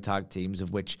legendary tag teams,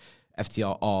 of which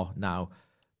FTR are now.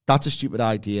 That's a stupid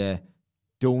idea.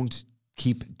 Don't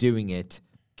keep doing it.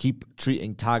 Keep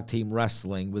treating tag team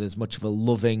wrestling with as much of a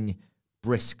loving,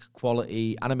 brisk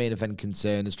quality and a main event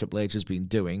concern as Triple H has been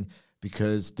doing,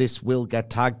 because this will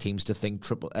get tag teams to think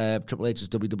Triple H's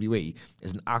WWE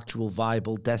is an actual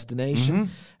viable destination.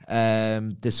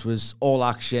 This was all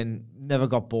action, never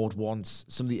got bored once.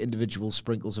 Some of the individual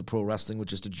sprinkles of pro wrestling were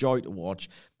just a joy to watch.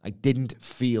 I didn't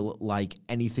feel like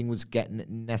anything was getting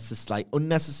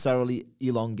unnecessarily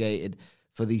elongated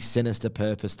for the sinister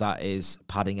purpose that is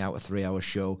padding out a 3-hour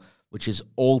show, which is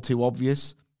all too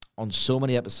obvious on so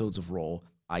many episodes of Raw.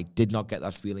 I did not get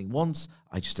that feeling once.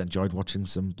 I just enjoyed watching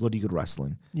some bloody good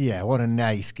wrestling. Yeah, what a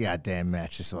nice goddamn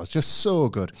match this was. Just so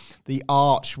good. The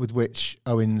arch with which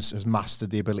Owens has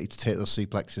mastered the ability to take those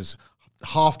suplexes,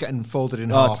 half getting folded in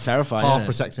half. It's terrifying, half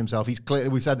protecting himself. He's clear.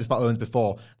 We said this about Owens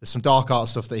before. There's some dark art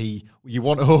stuff that you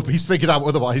want to hope he's figured out.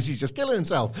 Otherwise, he's just killing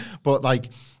himself. But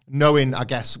like knowing, I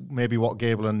guess, maybe what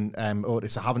Gable and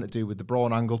Otis are having to do with the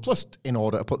Braun angle, plus in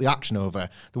order to put the action over,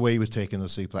 the way he was taking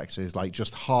those suplexes, like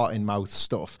just heart in mouth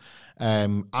stuff.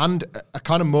 And a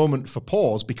kind of moment for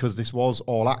pause, because this was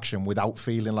all action without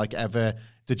feeling like ever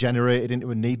degenerated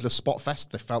into a needless spot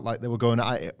fest. They felt like they were going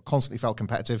at it, constantly felt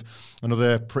competitive.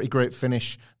 Another pretty great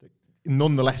finish,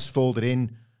 nonetheless folded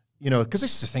in, you know, because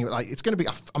this is the thing, like it's going to be,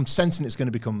 I'm sensing it's going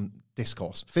to become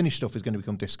discourse. Finish stuff is going to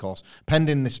become discourse.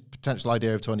 Pending this potential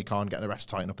idea of Tony Khan getting the rest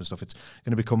tightened up and stuff, it's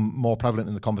going to become more prevalent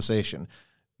in the conversation.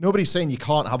 Nobody's saying you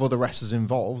can't have other wrestlers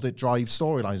involved. It drives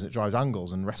storylines, it drives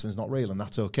angles, and wrestling's not real, and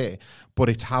that's okay. But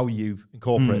it's how you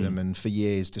incorporate them, and for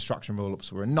years, distraction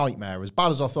roll-ups were a nightmare, as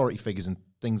bad as authority figures and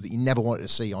things that you never wanted to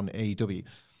see on AEW.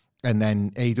 And then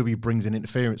AEW brings in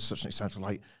interference to such an extent,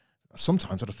 like,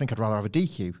 sometimes I think I'd rather have a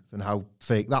DQ than how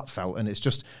fake that felt. And it's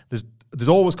just, there's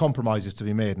always compromises to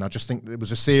be made. And I just think there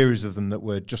was a series of them that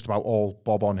were just about all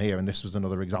bob on here. And this was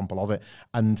another example of it.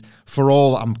 And for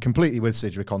all, I'm completely with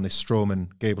Sidgwick on this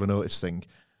Strowman, Gable and Otis thing.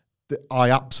 I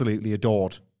absolutely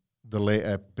adored the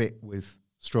later bit with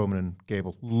Strowman and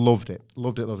Gable. Loved it.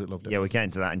 Yeah, we'll get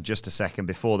into that in just a second.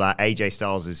 Before that, AJ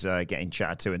Styles is getting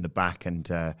chatted to in the back. And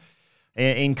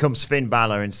in comes Finn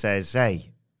Balor and says,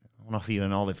 hey, I want to offer you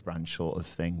an olive branch sort of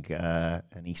thing.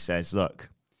 And he says, look,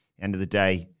 end of the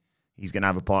day, he's going to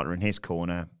have a partner in his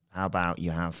corner. How about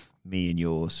you have me and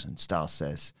yours? And Styles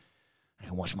says, I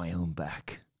can watch my own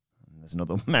back. And there's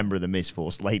another member of the Miz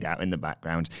Force laid out in the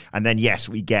background. And then, yes,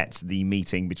 we get the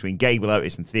meeting between Gable,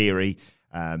 Otis, and Theory.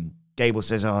 Gable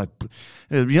says,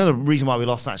 the reason why we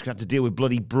lost that is because we had to deal with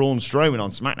bloody Braun Strowman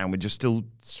on SmackDown. We're just still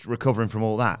recovering from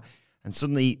all that. And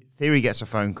suddenly, Theory gets a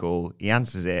phone call. He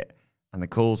answers it, and the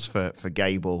call's for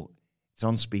Gable. It's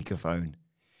on speakerphone.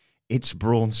 It's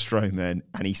Braun Strowman,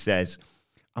 and he says,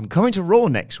 I'm coming to Raw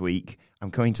next week.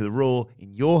 I'm coming to the Raw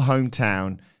in your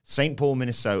hometown, St. Paul,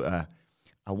 Minnesota.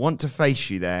 I want to face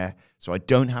you there so I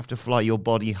don't have to fly your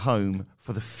body home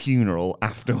for the funeral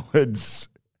afterwards.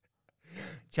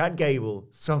 Chad Gable,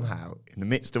 somehow, in the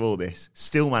midst of all this,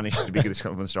 still managed to be the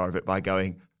second star of it by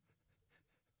going,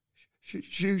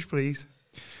 shoes, please.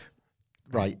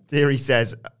 Right. Theory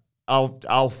says,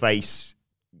 I'll face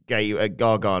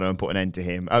Gargano and put an end to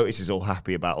him. Otis is all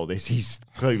happy about all this. He's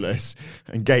clueless.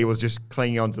 And Gable's just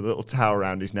clinging onto the little towel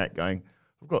around his neck going,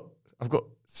 I've got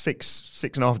six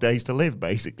and a half days to live,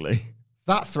 basically.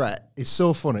 That threat is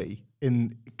so funny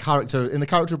in the character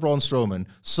of Braun Strowman.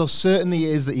 So certain he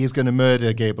is that he is going to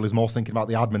murder Gable is more thinking about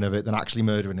the admin of it than actually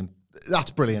murdering him.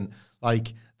 That's brilliant.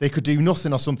 Like, they could do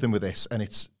nothing or something with this, and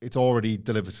it's already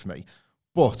delivered for me.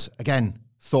 But again,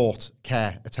 thought,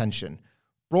 care, attention.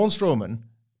 Braun Strowman,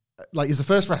 is the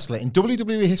first wrestler in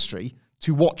WWE history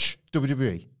to watch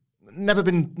WWE. Never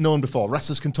been known before.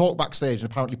 Wrestlers can talk backstage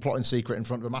and apparently plot in secret in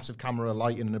front of a massive camera,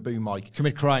 lighting, and a boom mic.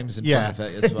 Commit crimes in front of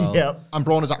it as well. Yeah, and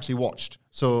Braun has actually watched.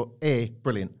 So,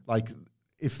 brilliant.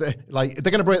 If they're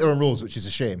going to break their own rules, which is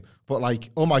a shame. But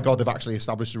oh my God, they've actually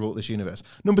established a rule of this universe.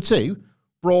 Number 2,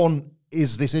 Braun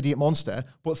is this idiot monster,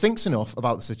 but thinks enough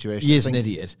about the situation. He is an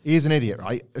idiot. He is an idiot,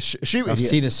 right? A shoot idiot. I've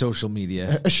seen his social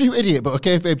media. A shoot idiot, but a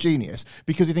kayfabe genius,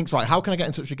 because he thinks, right, how can I get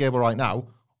in touch with Gable right now?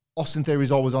 Austin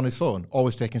Theory's always on his phone,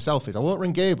 always taking selfies. I won't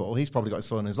ring Gable. He's probably got his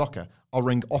phone in his locker. I'll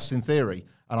ring Austin Theory,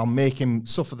 and I'll make him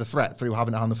suffer the threat through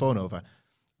having to hand the phone over.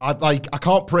 I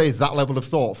can't praise that level of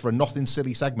thought for a nothing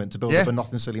silly segment to build up a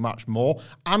nothing silly match more.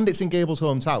 And it's in Gable's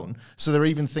hometown, so they're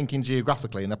even thinking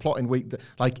geographically, and they're plotting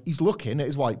he's looking at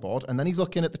his whiteboard, and then he's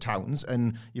looking at the towns,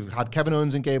 and you've had Kevin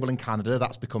Owens and Gable in Canada.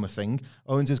 That's become a thing.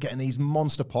 Owens is getting these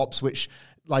monster pops, which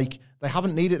they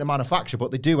haven't needed to manufacture,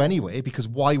 but they do anyway, because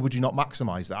why would you not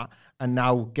maximize that? And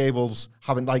now Gable's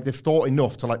having, they've thought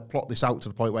enough to plot this out to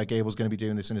the point where Gable's going to be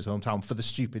doing this in his hometown for the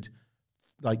stupid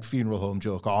funeral home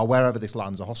joke or wherever this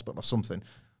lands, a hospital or something.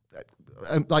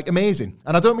 Amazing.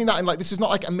 And I don't mean that in this is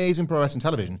not amazing pro wrestling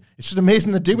television. It's just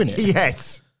amazing they're doing it.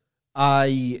 Yes.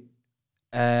 I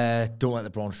don't like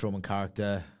the Braun Strowman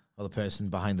character or the person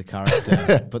behind the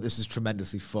character, but this is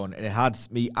tremendously fun. And it had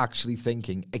me actually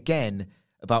thinking again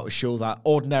about a show that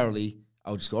ordinarily I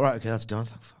would just go, all right, okay, that's done.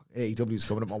 AEW's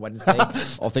coming up on Wednesday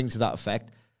or things to that effect.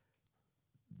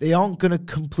 They aren't going to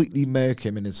completely murk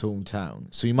him in his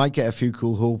hometown. So you might get a few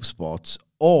cool hope spots,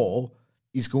 or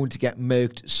he's going to get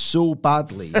murked so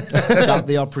badly that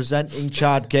they are presenting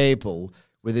Chad Gable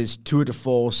with his tour de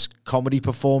force comedy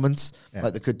performance. Yeah.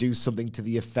 They could do something to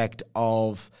the effect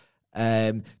of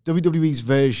WWE's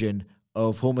version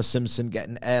of Homer Simpson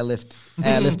getting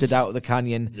airlifted out of the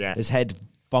canyon, his head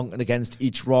bonking against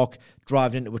each rock,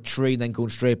 driving into a tree, and then going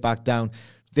straight back down.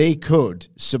 They could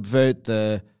subvert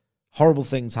the horrible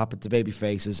things happen to baby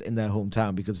faces in their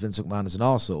hometown because Vince McMahon is an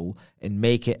arsehole, and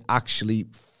make it actually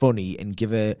funny and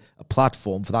give a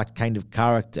platform for that kind of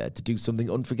character to do something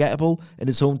unforgettable in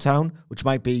his hometown, which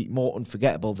might be more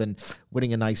unforgettable than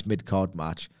winning a nice mid-card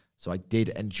match. So I did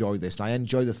enjoy this, and I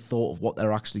enjoy the thought of what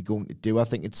they're actually going to do. I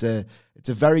think it's a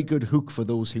very good hook for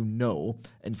those who know,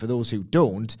 and for those who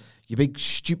don't, you big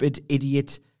stupid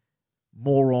idiot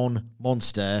moron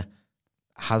monster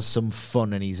has some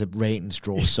fun, and he's a ratings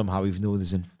draw somehow, even though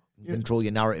there's control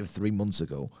your narrative 3 months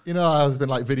ago. There's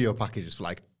been video packages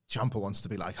for Ciampa wants to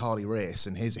be like Harley Race,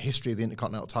 and his history of the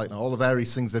Intercontinental title, and all the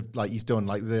various things that he's done,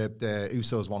 the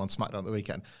Usos one on SmackDown at the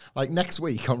weekend. Next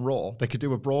week on Raw, they could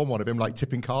do a Braun one of him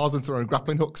tipping cars and throwing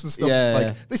grappling hooks and stuff.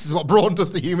 Yeah. This is what Braun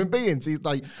does to human beings. He's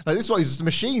this is what he does to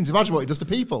machines. Imagine what he does to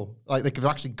people. They could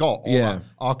have actually got all that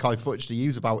archive footage to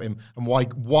use about him, and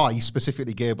why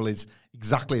specifically Gable is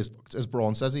exactly as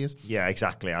Braun says he is. Yeah,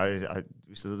 exactly.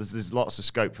 So there's lots of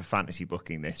scope for fantasy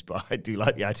booking this, but I do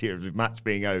like the idea of the match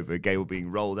being over, Gable being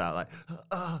rolled out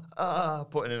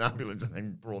put in an ambulance, and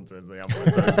then Braun turns the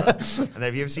ambulance over. And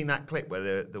have you ever seen that clip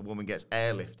where the woman gets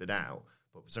airlifted out,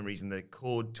 but for some reason the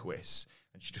cord twists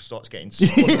and she just starts getting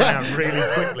spun down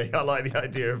really quickly? I like the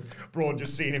idea of Braun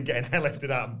just seeing him getting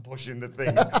airlifted out and pushing the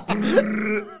thing.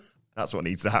 That's what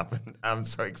needs to happen. I'm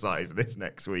so excited for this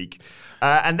next week.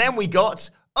 And then we got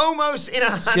almost in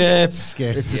our Skip. hands.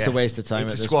 Skip. It's just a waste of time.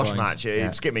 It's at a this squash point. match.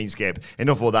 Yeah. Skip means skip.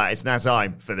 Enough of all that. It's now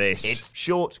time for this. It's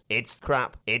short, it's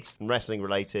crap, it's wrestling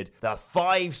related. The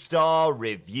 5-star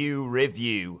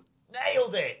review.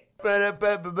 Nailed it.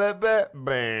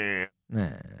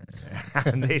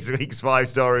 And this week's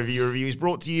 5-star review is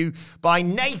brought to you by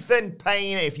Nathan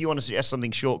Payne. If you want to suggest something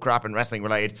short, crap, and wrestling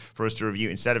related for us to review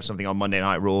instead of something on Monday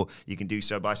Night Raw, you can do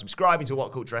so by subscribing to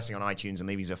What Culture Wrestling on iTunes and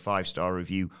leaving us a 5-star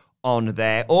review on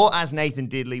there. Or, as Nathan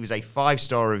did, leave us a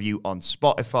 5-star review on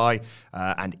Spotify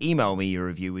and email me your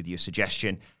review with your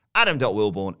suggestion,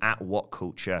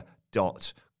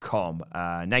 adam.wilborn@whatculture.com.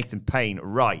 Nathan Payne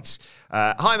writes,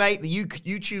 hi mate, the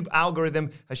YouTube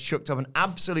algorithm has chucked up an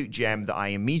absolute gem that I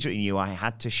immediately knew I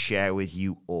had to share with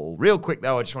you all. Real quick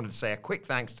though, I just wanted to say a quick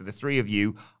thanks to the three of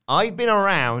you. I've been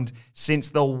around since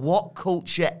the What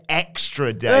Culture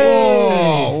Extra days.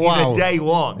 Oh, wow. These are day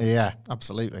one. Yeah,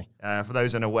 absolutely. For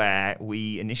those unaware,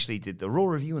 we initially did the Raw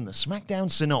review and the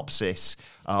SmackDown synopsis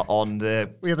on the...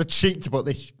 We had the cheek to put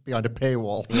this behind a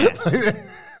paywall. Yeah.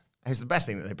 It was the best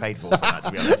thing that they paid for that,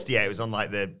 to be honest. Yeah, it was on like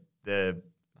the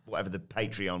whatever the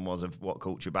Patreon was of What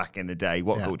Culture back in the day,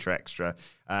 What Culture Extra.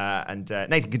 And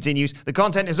Nathan continues, the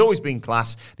content has always been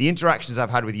class. The interactions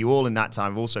I've had with you all in that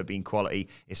time have also been quality,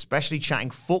 especially chatting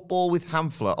football with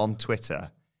Hamfler on Twitter.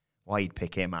 Why you'd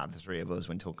pick him out of the three of us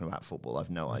when talking about football,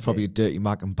 I've no idea. Probably a dirty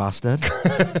Mac and bastard.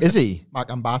 Is he? Mac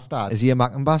and bastard. Is he a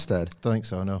Mac and bastard? Don't think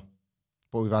so, no.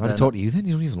 But we've had I talk to you then,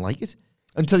 you don't even like it.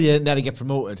 Until you nearly get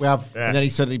promoted. We have, and then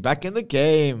he's suddenly back in the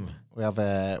game. We have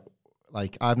I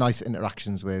have nice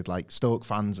interactions with like Stoke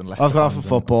fans and Leicester I've got fans for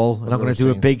football, and I'm going to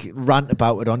do a big rant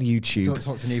about it on YouTube. Don't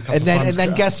talk to Newcastle and fans.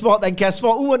 then guess what?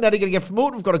 Oh, I'm nearly going to get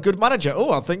promoted. We've got a good manager.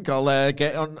 Oh, I think I'll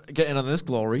get in on this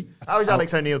glory. How is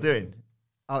Alex O'Neill doing?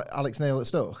 Alex Neil at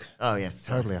Stoke. Oh yeah,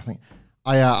 terribly. I think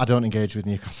I don't engage with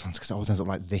Newcastle fans because it always ends up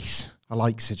like this. I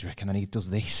like Sidgwick, and then he does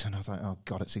this, and I was like, oh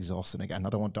god, it's exhausting again. I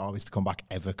don't want derbies to come back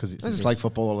ever because it's just like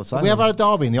football all the time. We have had a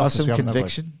derby in the office. Some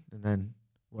conviction, and then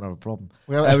we'll have a problem.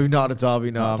 We've not had a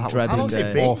derby. No, I'm dreading. How long's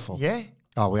it been? Awful. Yeah.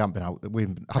 Oh, we haven't been out.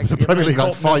 We've been out of the Premier League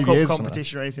like 5 years. No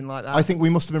competition or anything like that. I think we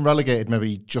must have been relegated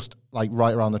maybe just like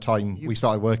right around the time we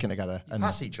started working together. And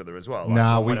pass each other as well.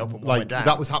 Nah, one went up and one went down.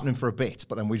 that was happening for a bit,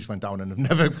 but then we just went down and have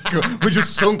never. We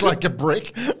just sunk like a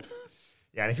brick.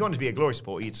 Yeah, and if you wanted to be a Glory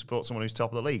supporter, you'd support someone who's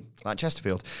top of the league, like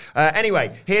Chesterfield.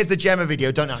 Anyway, here's the gem of video.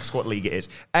 Don't ask what league it is.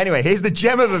 Anyway, here's the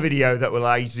gem of a video that will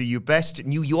allow you to do your best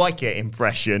New Yorker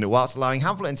impression whilst allowing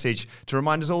Hamflet and Sidge to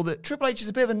remind us all that Triple H is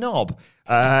a bit of a knob.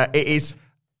 It is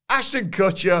Ashton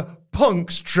Kutcher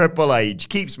punks Triple H.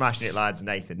 Keep smashing it, lads.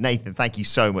 Nathan, thank you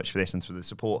so much for this and for the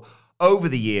support over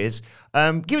the years.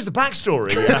 Give us the backstory,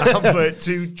 Hamflet,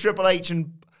 to Triple H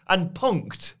and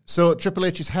punked. So Triple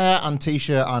H's hair and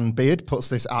t-shirt and beard puts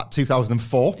this at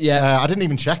 2004. Yeah. I didn't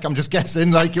even check. I'm just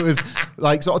guessing. Like it was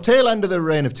like sort of tail end of the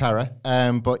Reign of Terror.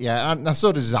 But yeah, and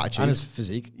so does his attitude. And his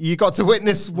physique. You got to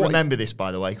witness what... Remember this,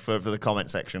 by the way, for the comment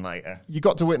section later. You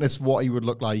got to witness what he would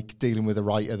look like dealing with a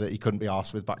writer that he couldn't be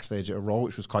arsed with backstage at a Raw,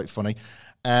 which was quite funny.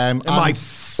 Am I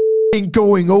f***ing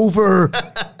going over?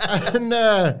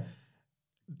 And...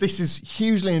 this is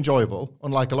hugely enjoyable,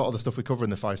 unlike a lot of the stuff we cover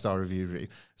in the 5-star review.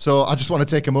 So I just want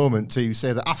to take a moment to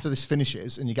say that after this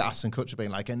finishes and you get Ashton Kutcher being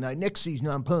like, and next season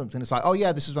I'm punked, and it's like, oh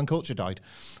yeah, this is when Kutcher died.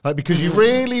 Like, because you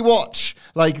really watch,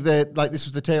 like this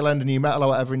was the tail end of New Metal or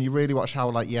whatever, and you really watch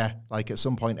how, at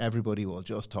some point everybody will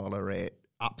just tolerate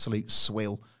absolute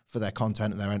swill for their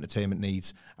content and their entertainment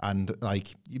needs. And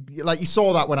you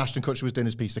saw that when Ashton Kutcher was doing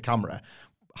his piece to camera,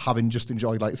 having just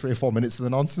enjoyed 3 or 4 minutes of the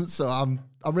nonsense. So I'm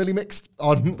really mixed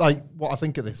on what I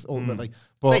think of this ultimately.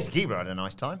 But Stacey Keebler had a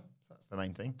nice time. That's the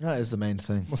main thing. That is the main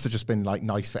thing. Must have just been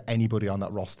nice for anybody on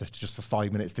that roster just for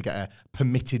 5 minutes to get a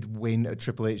permitted win at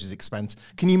Triple H's expense.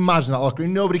 Can you imagine that locker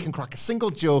room? Nobody can crack a single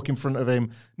joke in front of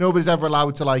him. Nobody's ever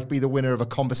allowed to be the winner of a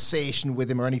conversation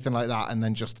with him or anything like that. And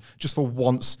then just for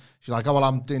once, she's like, oh well,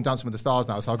 I'm doing Dancing with the Stars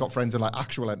now, so I've got friends in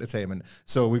actual entertainment.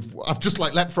 So I've just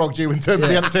leapfrogged you in terms of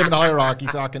the entertainment hierarchy,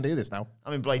 so I can do this now.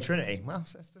 I'm in Blade Trinity. Well,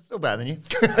 that's still better than you.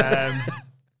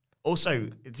 Also,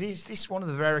 is this one of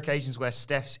the rare occasions where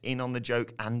Steph's in on the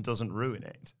joke and doesn't ruin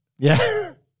it?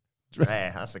 Yeah.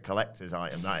 Rare. That's a collector's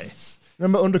item, that is.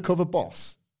 Remember Undercover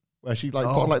Boss? Where she put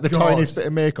on the God. tiniest bit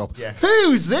of makeup. Yeah.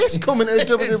 Who's this coming to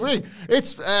WWE?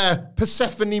 It's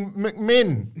Persephone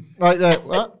McMinn. Like that.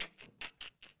 What?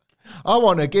 I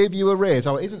want to give you a raise.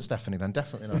 Oh, it isn't Stephanie then.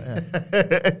 Definitely not.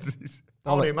 Yeah.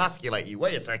 I want to emasculate you.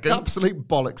 Wait a second. Absolute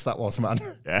bollocks that was, man.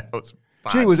 Yeah, that was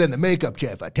bad. She was in the makeup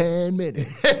chair for 10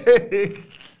 minutes.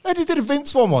 I did a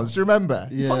Vince one once. Do you remember?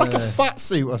 Yeah. Put a fat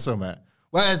suit or something.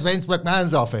 Where's Vince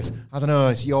McMahon's office? I don't know,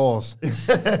 it's yours.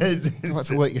 I want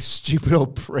to work, you stupid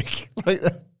old prick. Like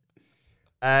that.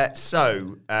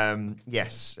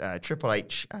 Yes, Triple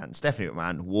H and Stephanie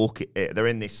McMahon they're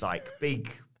in this like big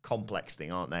complex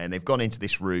thing, aren't they? And they've gone into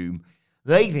this room.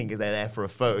 They think they're there for a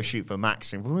photo shoot for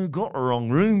Maxim. Well, we've got the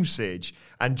wrong room, Sige.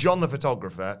 And John, the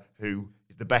photographer, who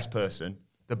is the best person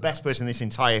in this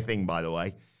entire thing, by the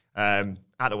way.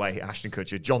 Out the way, Ashton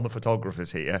Kutcher, John, the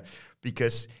photographer's here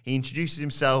because he introduces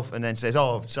himself and then says,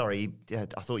 "Oh, sorry, I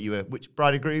thought you were which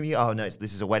bride or groom? Oh no,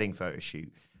 this is a wedding photo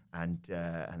shoot." And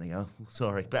they go, oh,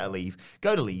 "Sorry, better leave."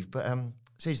 Go to leave, but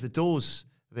Sige, the door's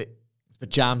a bit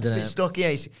jammed in a it. bit stuck.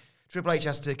 Yeah, Triple H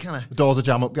has to kind of. The door's a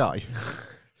jam up guy.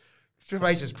 Triple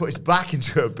H has put his back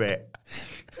into it a bit,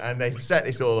 and they've set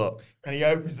this all up. And he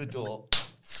opens the door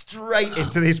straight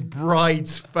into this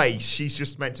bride's face. She's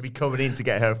just meant to be coming in to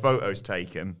get her photos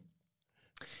taken.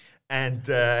 And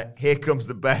here comes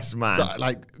the best man. So,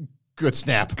 like, good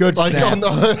snap. Good like snap. On the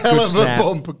hell Good of snap. a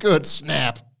bump. Good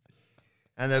snap.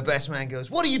 And the best man goes,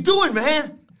 "What are you doing,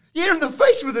 man? You're in the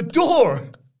face with a door.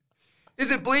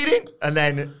 Is it bleeding?" And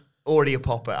then already a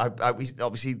popper.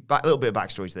 Obviously, a little bit of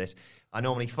backstory to this. I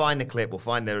normally find the clip or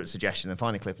find their suggestion and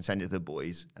find the clip and send it to the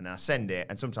boys. And I send it,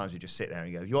 and sometimes we just sit there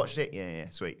and go, "You watched it? Yeah,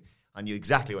 sweet." I knew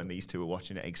exactly when these two were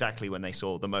watching it, exactly when they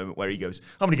saw the moment where he goes,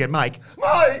 "I'm going to get Mike."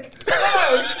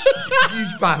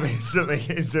 Huge bam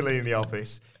instantly in the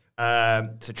office.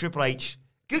 So Triple H,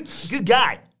 good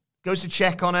guy, goes to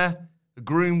check on her. The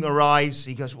groom arrives.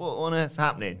 He goes, "What on earth's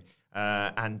happening?"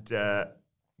 And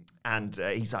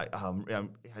he's like,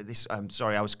 I'm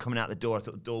sorry, I was coming out the door. I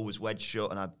thought the door was wedged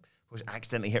shut, and I was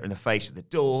accidentally hit her in the face with the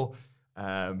door."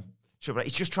 Triple H,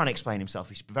 he's just trying to explain himself.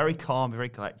 He's very calm, very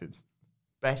collected.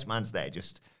 Best man's there,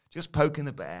 just poking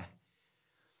the bear.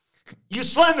 "You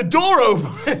slammed the door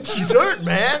open. She's hurt,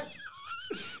 man."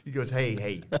 He goes,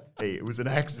 hey, it was an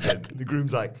accident. And the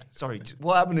groom's like, "Sorry,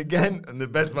 what happened again?" And the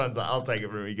best man's like, "I'll take it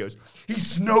from him." He goes, "He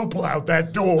snowplowed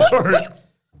that door."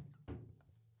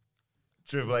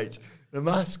 Triple H, the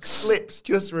mask slips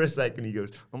just for a second. He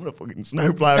goes, "I'm going to fucking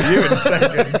snowplow you in a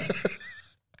second."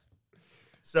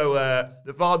 So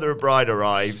the father of bride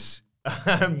arrives.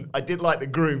 I did like the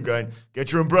groom going,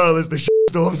 "Get your umbrellas, the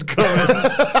storm's coming."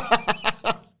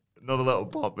 Another little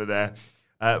popper there.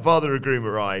 Father of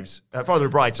bride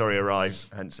arrives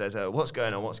and says, what's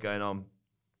going on?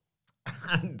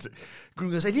 And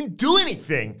groom goes, "I didn't do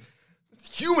anything."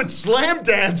 Human slam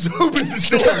dance opens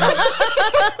the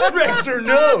door, wrecks her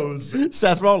nose.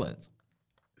 Seth Rollins.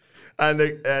 And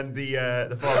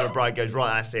the father of bride goes,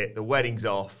 "Right, that's it. The wedding's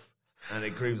off." And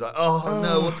the groom's like, "Oh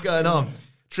no, what's going on?"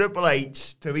 Triple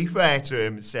H, to be fair to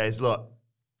him, says, "Look,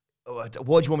 what do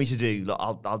you want me to do? Look,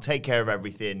 I'll take care of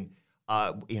everything.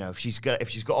 If she's got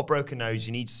a broken nose,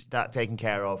 she needs that taken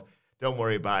care of. Don't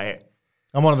worry about it.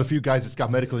 I'm one of the few guys that's got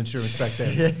medical insurance back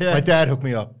then. My dad hooked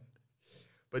me up.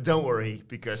 But don't worry,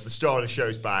 because the star of the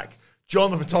show's back.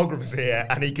 John, the photographer's here,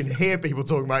 and he can hear people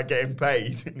talking about getting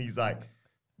paid. And he's like,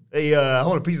 "Hey, I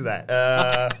want a piece of that.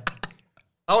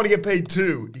 I want to get paid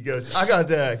too." He goes, "I got.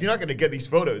 If you're not going to get these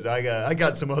photos, I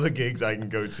got some other gigs I can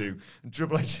go to." And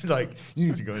Triple H is like, "You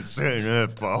need to go and sit in there,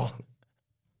 pal."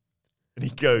 And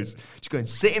he goes, "Just go and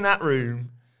sit in that room,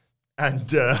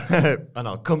 and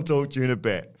I'll come talk to you in a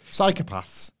bit."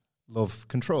 Psychopaths love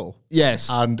control. Yes.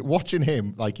 And watching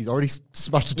him, like, he's already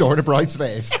smashed a door in a bride's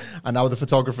face, and now the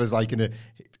photographer's like a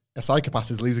psychopath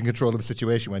is losing control of the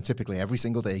situation when typically every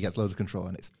single day he gets loads of control,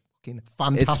 and it's fucking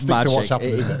fantastic to watch happen.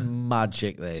 It is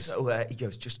magic, this. So he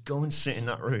goes, "Just go and sit in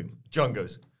that room." John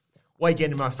goes, "Why are you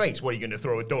getting in my face? What, are you going to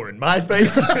throw a door in my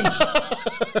face?"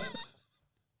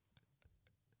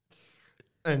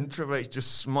 And Triple H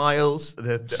just smiles,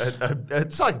 a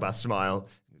psychopath smile.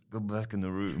 "Go back in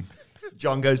the room."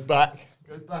 John goes back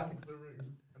into the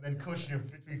room, and then Kushner,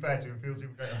 to be fair to him, feels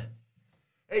even better.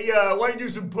 "Hey, why don't you do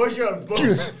some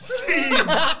push-ups, Steve?"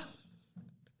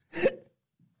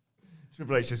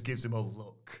 Triple H just gives him a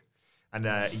look, and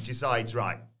he decides,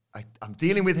 right, I'm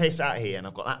dealing with this out here, and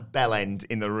I've got that bell end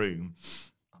in the room.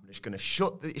 I'm just going to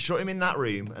shut him in that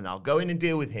room, and I'll go in and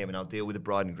deal with him, and I'll deal with the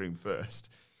bride and groom first.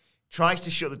 Tries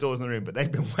to shut the doors in the room, but they've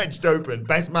been wedged open.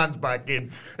 Best man's back in.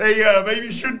 "Hey, maybe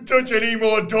you shouldn't touch any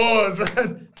more doors."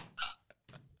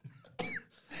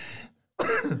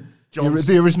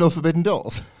 The original Forbidden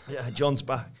Doors. Yeah, John's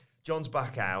back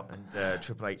out, and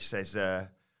Triple H says,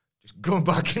 "Just go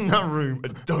back in that room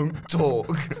and don't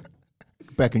talk."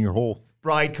 Back in your hole.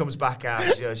 Bride comes back out.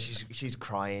 She's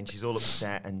crying. She's all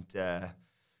upset, and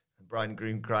bride and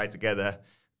groom cry together.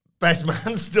 Best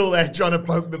man's still there trying to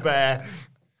poke the bear.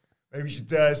 "Maybe you should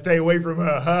stay away from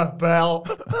her, huh, pal?"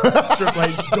 Triple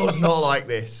H does not like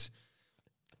this.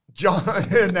 John,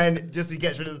 and then just he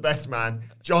gets rid of the best man.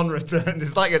 John returns.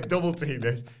 It's like a double team.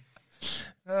 This.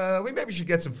 We maybe should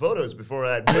get some photos before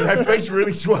her face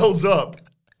really swells up.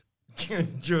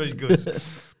 George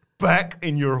goes, back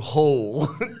in your hole.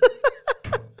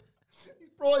 He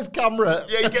brought his camera.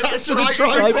 Yeah, he gets to the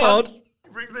tripod. He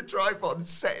brings the tripod and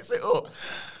sets it up.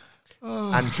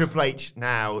 And Triple H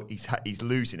now he's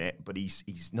losing it, but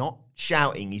he's not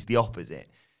shouting. He's the opposite.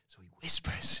 So he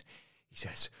whispers. He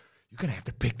says, "You're gonna have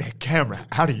to pick that camera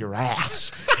out of your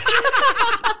ass.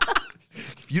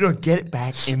 If you don't get it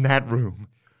back in that room,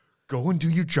 go and do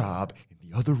your job in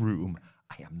the other room.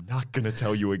 I am not gonna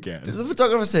tell you again." Does the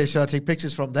photographer say, "Should I take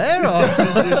pictures from there?" Or?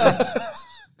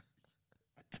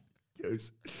 He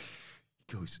goes,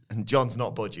 and John's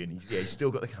not budging. He's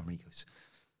still got the camera. He goes,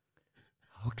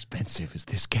 "How expensive is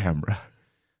this camera?"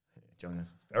 John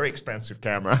goes, "Very expensive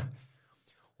camera."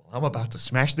 "Well, I'm about to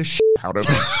smash the shit out of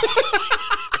it."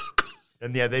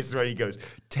 And yeah, this is where he goes,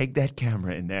 "Take that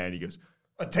camera in there." And he goes,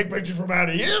 "I take pictures from out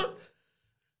of here."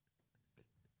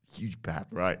 Huge bat,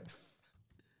 right?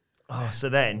 Oh, so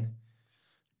then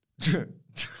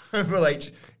Triple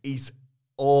H, he's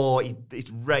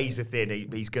razor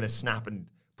thin. He's going to snap and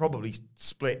probably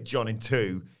split John in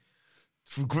two.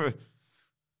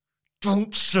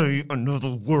 "Don't say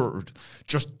another word.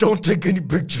 Just don't take any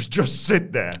pictures. Just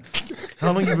sit there.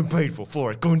 How long have you been paid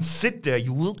for it? Go and sit there.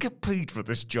 You will get paid for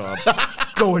this job.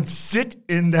 Go and sit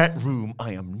in that room.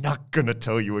 I am not going to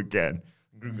tell you again."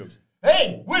 And Groom goes,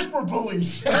 "Hey, whisper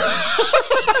police."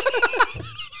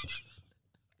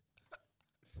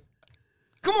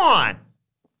 "Come on,"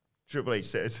 Triple H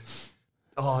says.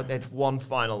 Oh, that's one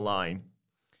final line.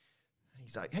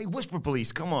 He's like, "Hey, whisper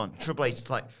police, come on." Triple H is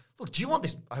like, "Look, do you want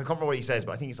this?" I can't remember what he says,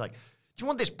 but I think he's like, "Do you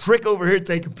want this prick over here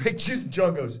taking pictures?" And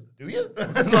John goes, "Do you?"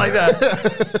 Like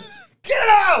that. "Get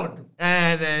out!"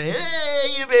 And then, "Hey,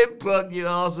 you've been punked, you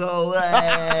asshole.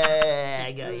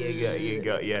 I got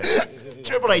you.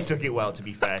 Triple H took it well, to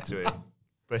be fair to him.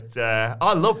 But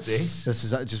I love this. This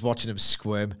is just watching him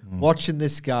squirm. Watching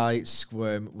this guy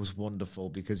squirm was wonderful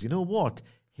because you know what?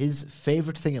 His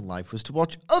favourite thing in life was to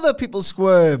watch other people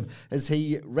squirm as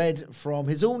he read from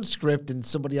his own script and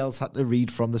somebody else had to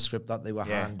read from the script that they were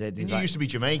handed. And you used to be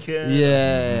Jamaican.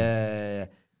 Yeah.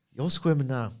 You're squirming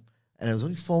now. And it was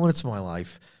only 4 minutes of my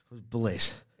life. It was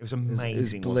bliss. It was amazing, It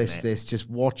was bliss, wasn't it? this, just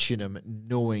watching him,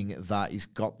 knowing that he's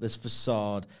got this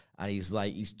facade and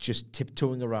he's just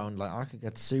tiptoeing around like, I could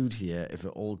get sued here if it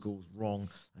all goes wrong.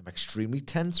 I'm extremely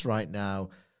tense right now.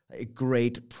 A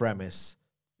great premise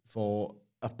for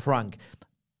a prank.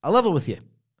 I'll level with you.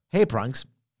 Hey, pranks.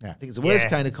 Yeah. I think it's the worst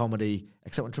kind of comedy,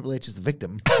 except when Triple H is the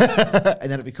victim.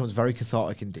 And then it becomes very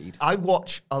cathartic indeed. I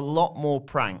watch a lot more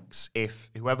pranks if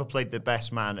whoever played the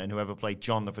best man and whoever played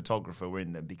John the photographer were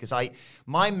in them, because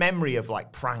my memory of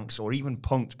like pranks or even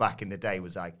punked back in the day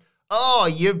was like, "Oh,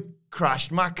 you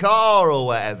crashed my car" or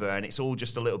whatever, and it's all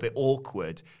just a little bit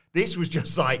awkward. This was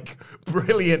just like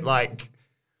brilliant, like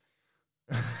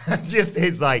just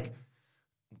his like,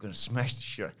 "I'm gonna smash the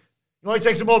shit. You want to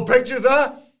take some more pictures,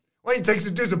 huh? Why don't you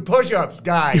do some push-ups,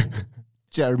 guy?"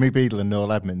 Jeremy Beadle and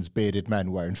Noel Edmonds, bearded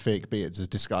men wearing fake beards as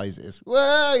disguises.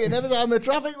 Whoa, you never saw him a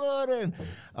traffic warning.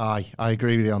 I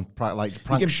agree with you on prank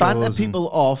You can banter people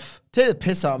off. Take the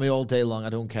piss out of me all day long. I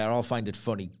don't care. I'll find it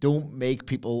funny. Don't make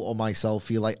people or myself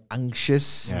feel like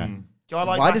anxious. Yeah.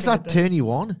 Why does that turn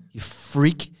you on? You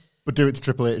freak. But do it to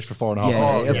Triple H for 4.5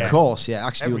 hours. Yeah, of course. Yeah,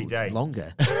 actually Every day.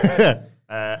 longer.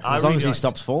 As long as he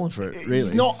stops falling for it, really.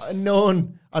 He's not a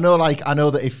known. I know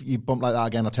that if you bump like that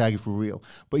again, I'll tag you for real.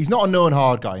 But he's not a known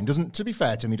hard guy. And doesn't, to be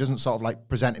fair to him, he doesn't sort of like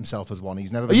present himself as one.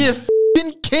 He's never been. Are you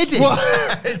f***ing kidding?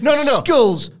 No.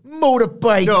 Skulls,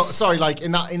 motorbikes. No, sorry, like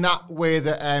in that way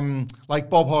that like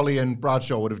Bob Holly and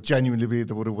Bradshaw would have genuinely believed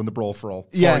they would have won the Brawl for All.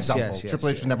 For example, Triple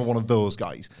H was never one of those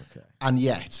guys. Okay. And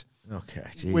yet,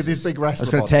 with his big wrestler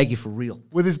body. I was going to tag you for real.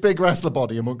 With his big wrestler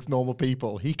body amongst normal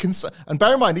people, he can. And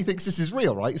bear in mind, he thinks this is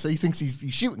real, right? So he thinks he's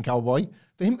shooting cowboy.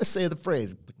 For him to say the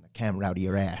phrase, "putting the camera out of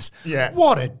your ass." Yeah.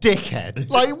 What a dickhead.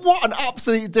 Like, what an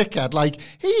absolute dickhead. Like,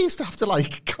 he used to have to,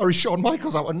 like, carry Shawn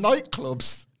Michaels out of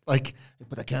nightclubs. Like,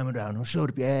 "Put the camera down, I'll show it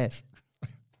up your ass." I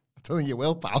don't think you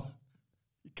will, pal.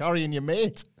 You're carrying your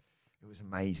mate. It was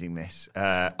amazing, this.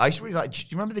 I used to really like, do you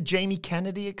remember the Jamie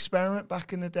Kennedy experiment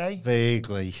back in the day?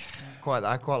 Vaguely.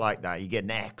 I quite like that. You get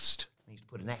an X. You used to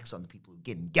put an X on the people who are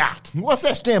getting gat. What's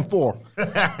that stand for?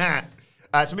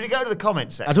 So I'm going to go to the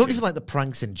comments section. I don't even like the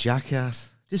pranks in Jackass.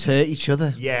 Just hurt each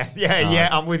other. Yeah,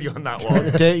 I'm with you on that one.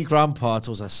 The dirty grandpa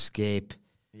was escape.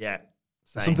 Yeah.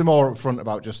 Same. Something more upfront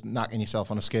about just knacking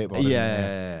yourself on a skateboard.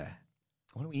 Yeah.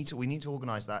 We need to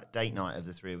organise that date night of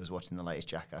the three of us watching the latest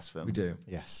Jackass film. We do.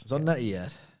 Yes. It's on net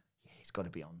yet. It's it's got to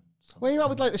be on. Where you at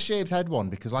with like the shaved head one?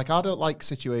 Because like I don't like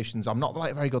situations. I'm not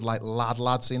like very good like lad.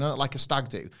 So you know, like a stag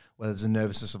do, where there's a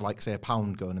nervousness of like say a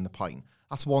pound going in the pint.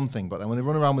 That's one thing. But then when they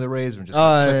run around with a razor and just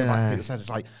it's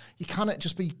like you cannot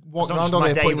just be walking around all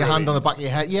day putting your hand on the back of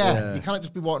your head. Yeah, you cannot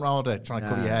just be walking around all day trying to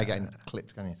cover your hair getting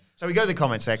clipped, can you? So we go to the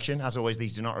comment section. As always,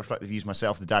 these do not reflect the views of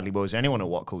myself, the Dudley Boys, or anyone at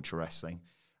What Culture Wrestling.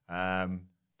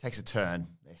 Takes a turn.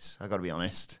 This I got to be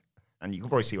honest, and you can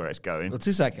probably see where it's going. Well,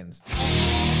 2 seconds.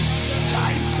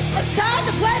 It's time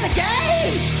to play the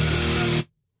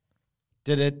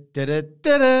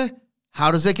game!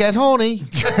 How does it get horny?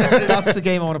 That's the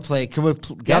game I want to play. Can we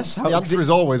guess? The answer is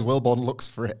always Wilborn looks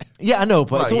for it. Yeah, I know,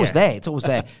 but it's always there. It's always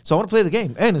there. So I want to play the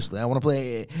game. Earnestly, I want to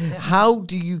play. How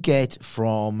do you get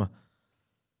from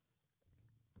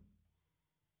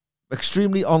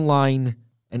extremely online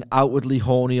and outwardly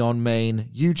horny on main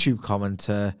YouTube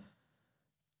commenter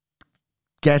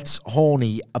gets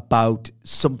horny about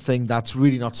something that's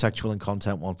really not sexual in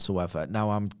content whatsoever? Now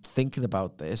I'm thinking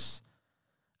about this,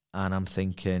 and I'm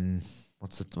thinking,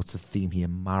 what's the theme here?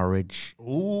 Marriage.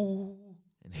 Ooh.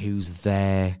 And who's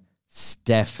there?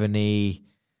 Stephanie.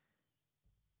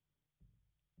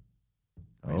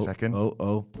 Wait a second.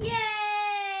 Oh. Yay!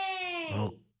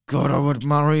 Oh, God, I would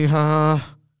marry her.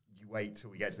 You wait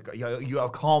till we get to the... I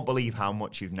can't believe how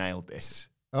much you've nailed this.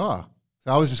 Oh,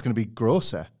 so I was just going to be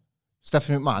grosser.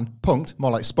 Stephanie McMahon, punked, more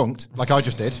like spunked, like I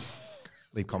just did.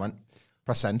 Leave comment.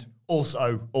 Press send.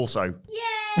 Also. Yay!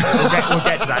 We'll get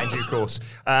to that in due course.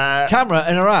 Camera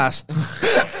in her ass.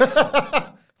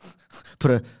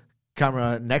 Put a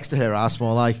camera next to her ass,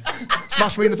 more like.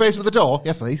 Smash me in the face with the door.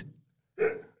 Yes, please.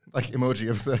 Like emoji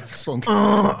of the spunk.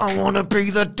 I want to be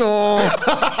the door.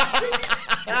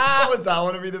 How was that? I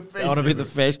want to be the fish. I want to be the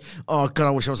fish. Oh, God,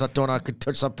 I wish I was that door and I could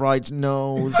touch that bride's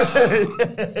nose.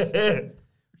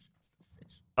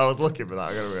 I was looking for that.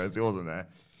 I got to realize it wasn't there.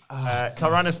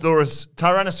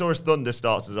 Tyrannosaurus Thunder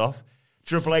starts us off.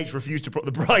 Triple H refused to put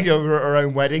the bride over at her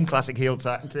own wedding. Classic heel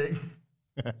tactic.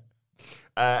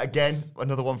 Again,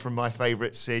 another one from my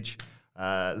favourite, Sidge.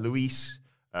 Luis.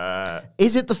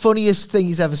 Is it the funniest thing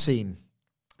he's ever seen?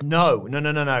 No.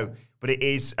 But it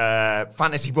is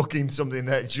fantasy booking something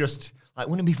that just... Like,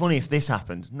 wouldn't it be funny if this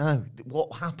happened? No.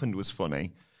 What happened was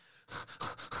funny.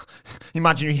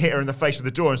 Imagine you hit her in the face with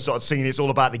the door and started singing It's All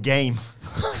About the Game.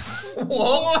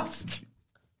 What?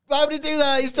 Why would he do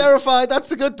that? He's terrified. That's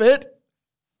the good bit.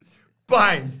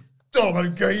 Bang. All about the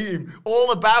game.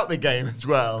 All about the game as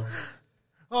well.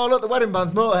 Oh, look, the wedding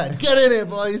band's Motorhead. Get in here,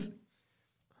 boys.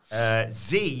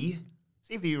 Z, see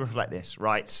if you reflect this,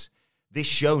 writes, this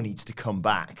show needs to come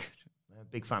back. A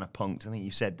big fan of Punk'd, I think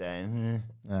you said there.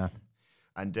 Yeah.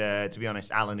 And to be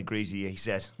honest, Alan agrees with you. He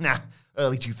said, nah,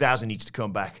 early 2000 needs to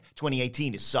come back.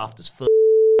 2018 is soft as fuck.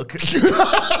 Look,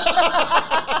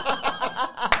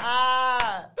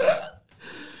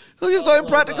 you've got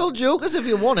Impractical Jokers if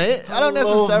you want it. I don't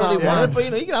necessarily want it, but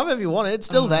you can have it if you want it. It's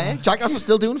still there. Jackass is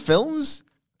still doing films.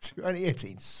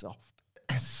 2018, soft.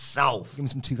 Soft. Give me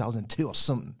some 2002 or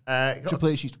something. Triple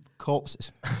H used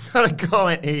corpses. Got a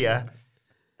comment here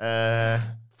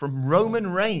from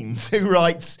Roman Reigns, who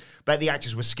writes, bet the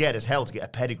actors were scared as hell to get a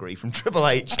pedigree from Triple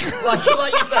H.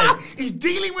 like you say, he's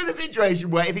dealing with a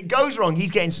situation where if it goes wrong, he's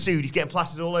getting sued. He's getting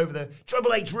plastered all over the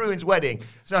Triple H ruins wedding.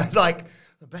 So it's like,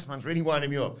 the best man's really winding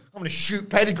me up. I'm going to shoot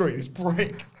pedigree, this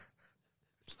prick.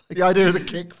 The idea of the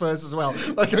kick first as well.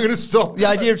 Like, I'm going to stop. The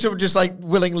idea of someone just like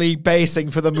willingly basing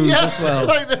for the move as well.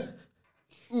 Like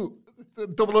the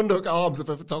double underhook arms of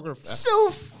a photographer.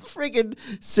 So friggin'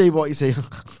 see what you see.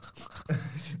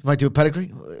 Might do a pedigree.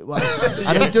 Why?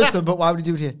 I know he does them, but why would he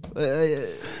do it here?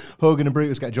 Hogan and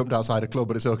Brutus get jumped outside a club,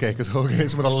 but it's okay because Hogan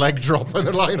hits him with a leg drop and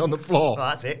they're lying on the floor. Well,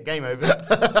 that's it. Game over.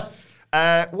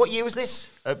 What year was this?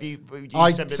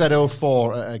 I said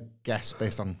 04, a guess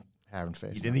based on hair and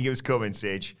face. You didn't think it was coming,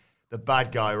 Sidge. The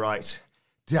bad guy writes,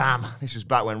 damn, this was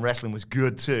back when wrestling was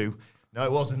good too. No,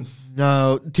 it wasn't.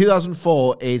 No,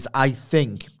 2004 is, I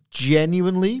think,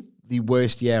 genuinely the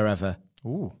worst year ever.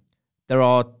 Ooh. There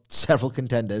are several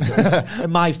contenders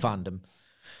in my fandom.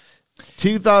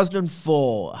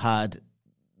 2004 had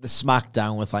the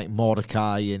SmackDown with like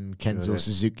Mordecai and Kenzo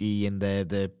Suzuki and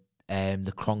the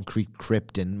Concrete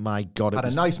Crypt, and my God, it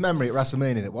had a nice memory at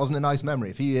WrestleMania. It wasn't a nice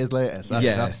memory a few years later, so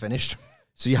that's finished.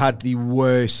 So you had the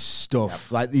worst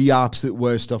stuff, like the absolute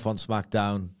worst stuff on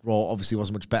SmackDown. Raw obviously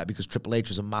wasn't much better because Triple H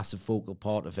was a massive focal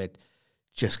part of it.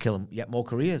 Just kill him, yet more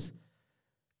careers.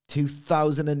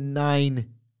 2009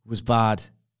 was bad,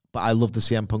 but I love the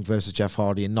CM Punk versus Jeff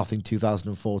Hardy, and nothing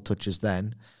 2004 touches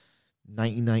then.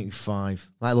 1995.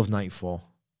 I love 94.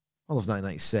 I love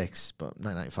 1996, but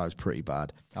 1995 is pretty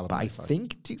bad. I love but I 95.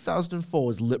 think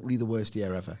 2004 is literally the worst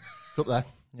year ever. It's up there.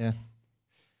 Yeah.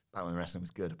 Back when wrestling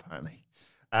was good, apparently.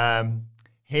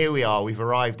 Here we are. We've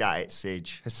arrived at it,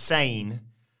 Sige. Hussein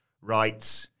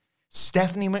writes,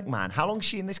 Stephanie McMahon. How long is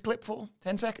she in this clip for?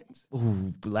 10 seconds?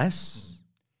 Ooh, less.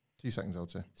 2 seconds, I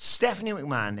would say. Stephanie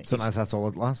McMahon. Sometimes that's all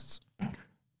it lasts.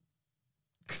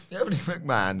 Stephanie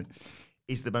McMahon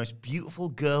is the most beautiful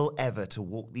girl ever to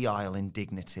walk the aisle in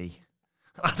dignity.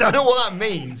 I don't know what that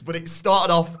means, but it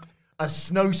started off a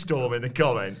snowstorm in the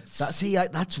comments.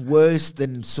 That's worse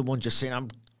than someone just saying, I'm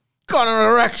got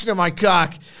an erection in my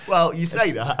cock. Well, you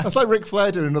say that. That's like Ric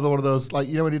Flair doing another one of those, like,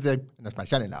 you know when he did, and that's my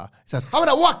Shannon now. He says, I'm going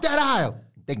to walk that aisle.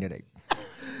 Dignity.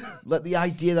 Like the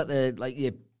idea that they're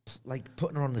you're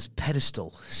putting her on this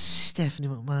pedestal. Stephanie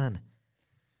McMahon.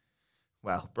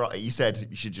 Well, Brian, you said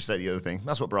you should just say the other thing.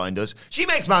 That's what Brian does. She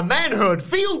makes my manhood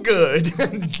feel good.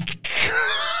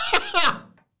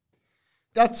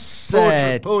 That's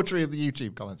poetry of the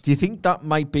YouTube comments. Do you think that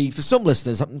might be for some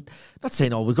listeners? I'm not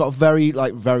saying all. We've got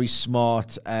a very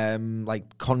smart,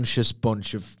 conscious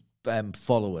bunch of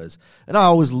followers, and I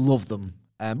always love them.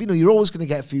 You're always going to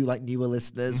get a few newer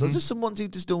listeners, or just some ones who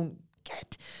just don't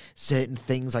get certain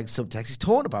things like subtext. He's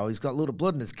torn about. He's got a load of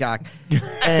blood in his cock,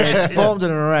 and it's formed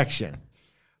an erection.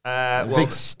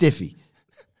 Big stiffy.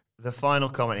 The final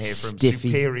comment here from Stiffy.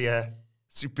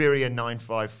 Superior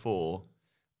 954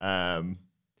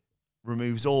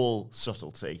 removes all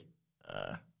subtlety.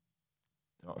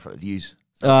 Not for the views.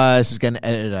 This is getting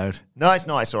edited out. No, it's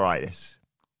not. It's all right.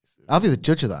 I'll be the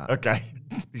judge of that. Okay.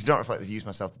 These don't reflect the views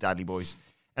myself, the Dadley Boys,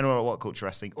 anyone at What Culture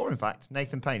Wrestling, or in fact,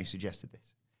 Nathan Payne, who suggested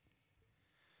this.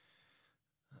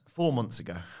 4 months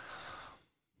ago.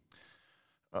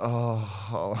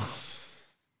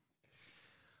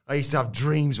 I used to have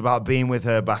dreams about being with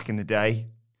her back in the day.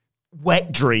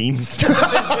 Wet dreams.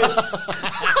 I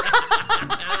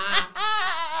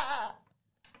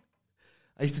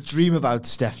used to dream about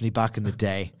Stephanie back in the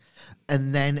day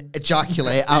and then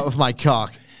ejaculate out of my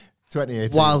cock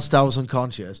 2018. whilst I was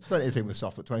unconscious. 2018 was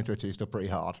soft, but 2022 is still pretty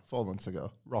hard. 4 months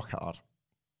ago. Rock hard.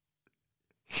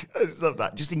 I just love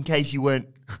that. Just in case you weren't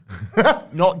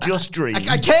not just dreams.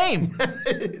 I came.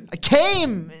 I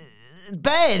came in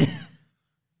bed.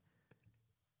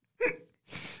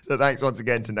 So thanks once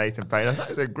again to Nathan Payne. I thought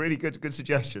it was a really good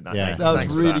suggestion. Nathan. That was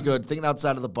Thanks for really that. good. Thinking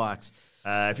outside of the box.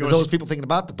 If you There's always people thinking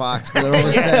about the box, but they're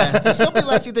always so somebody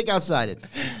lets you think outside it.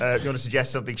 if you want to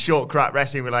suggest something short, crap,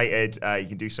 wrestling related, you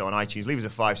can do so on iTunes. Leave us a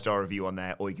 5-star review on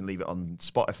there, or you can leave it on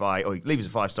Spotify, or leave us a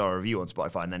 5-star review on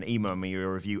Spotify, and then email me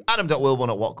your review,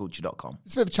 adam.wilborn@whatculture.com.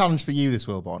 It's a bit of a challenge for you, this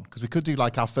Wilborn, because we could do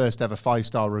our first ever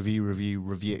 5-star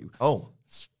review. Oh.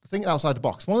 Thinking outside the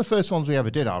box. One of the first ones we ever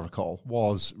did, I recall,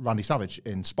 was Randy Savage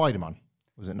in Spider-Man.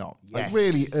 Was it not? Yes.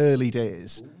 Really early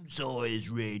days. So is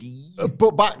ready.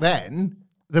 But back then,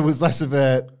 there was less of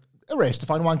a race to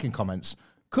find wanking comments.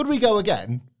 Could we go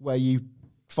again where you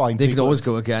find They could people always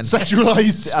go again.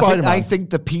 Sexualized Spider-Man? I think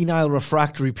the penile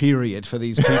refractory period for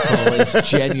these people is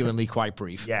genuinely quite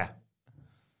brief. Yeah.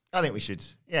 I think we should.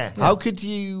 Yeah. How could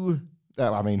you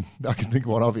I mean, I can think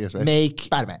of one obviously. make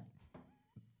Spider-Man.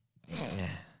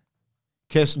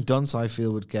 Kirsten Dunst, I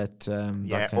feel, would get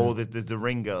or there's the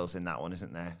ring girls in that one,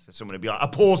 isn't there? So someone would be like, I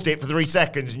paused it for 3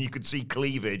 seconds and you could see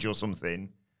cleavage or something.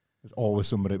 There's always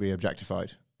somebody be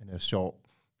objectified in a short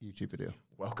YouTube video.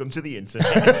 Welcome to the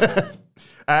internet.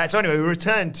 So anyway, we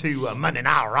return to Monday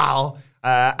Night Raw.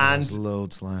 And There's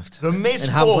loads left. The Miz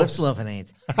and have Force. lips loving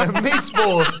it. The Miz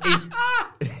Force is...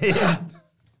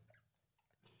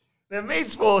 The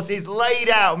Miz Force is laid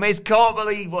out. Miz can't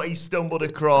believe what he stumbled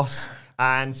across.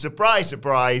 And surprise,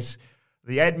 surprise,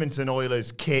 the Edmonton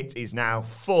Oilers kit is now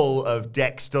full of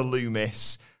Dexter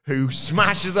Loomis, who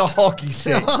smashes a hockey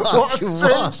stick. What a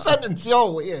strange sentence.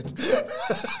 You're weird.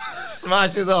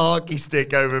 Smashes a hockey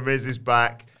stick over Miz's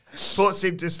back, puts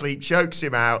him to sleep, chokes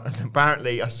him out. And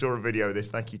apparently, I saw a video of this.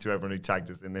 Thank you to everyone who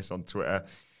tagged us in this on Twitter.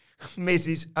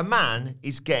 A man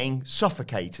is getting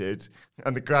suffocated,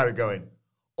 and the crowd are going,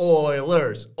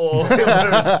 Oilers,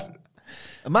 Oilers.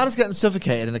 A man is getting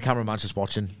suffocated and a cameraman's just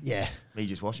watching. Yeah. Me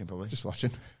just watching, probably. Just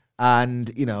watching.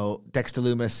 And, Dexter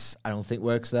Loomis, I don't think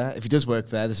works there. If he does work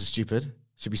there, this is stupid.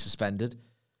 Should be suspended. I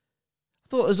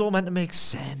thought it was all meant to make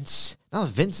sense. Now that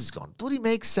Vince is gone, bloody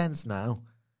makes sense now.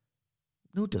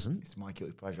 No, it doesn't. It's my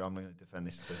guilty pleasure. I'm going to defend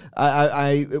this thing.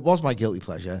 It was my guilty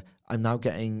pleasure. I'm now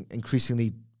getting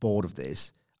increasingly bored of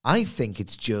this. I think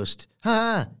it's just,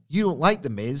 you don't like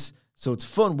The Miz, so it's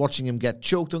fun watching him get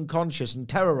choked unconscious and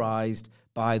terrorized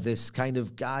by this kind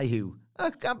of guy who,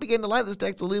 I'm beginning to like this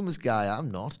Dexter Loomis guy.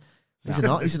 I'm not. He's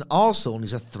an arsehole and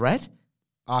he's a threat.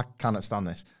 I cannot stand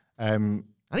this.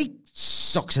 And he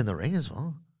sucks in the ring as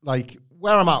well. Like,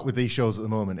 where I'm at with these shows at the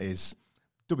moment is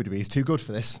WWE is too good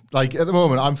for this. Like, at the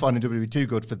moment, I'm finding WWE too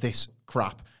good for this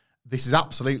crap. This is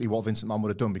absolutely what Vince McMahon would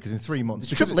have done, because in 3 months...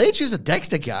 Triple H is a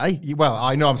Dexter guy. Well,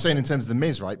 I know, I'm saying in terms of The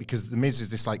Miz, right? Because The Miz is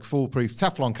this, like, foolproof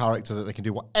Teflon character that they can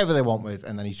do whatever they want with,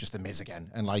 and then he's just The Miz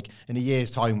again. And, like, in a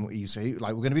year's time, he's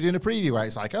like, we're going to be doing a preview where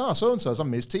it's like, oh, so-and-so's on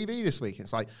Miz TV this week.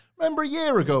 It's like, remember a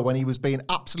year ago when he was being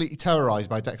absolutely terrorized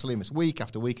by Dexter Lumis week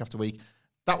after week after week?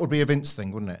 That would be a Vince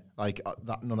thing, wouldn't it? Like,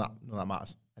 none of that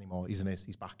matters anymore. He's a Miz.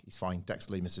 He's back. He's fine.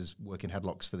 Dexter Lumis is working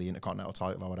headlocks for the Intercontinental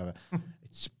title or whatever.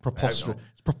 It's preposterous.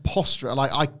 It's preposterous.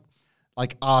 I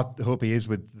hope he is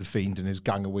with The Fiend and his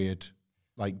gang of weird,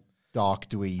 like, dark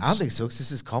dweebs. I don't think so, because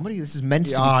this is comedy. This is meant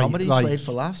to be comedy, played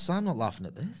for laughs. I'm not laughing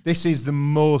at this. This is the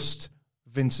most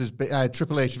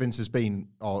Triple H Vince has been,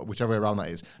 or whichever way around that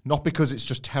is, not because it's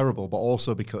just terrible, but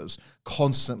also because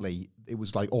constantly it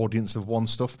was like audience of one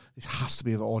stuff. This has to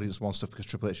be an audience of one stuff because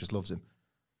Triple H just loves him.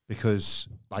 Because,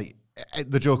 like,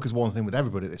 the joke is one thing with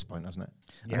everybody at this point, hasn't it?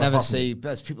 Yeah, I never see,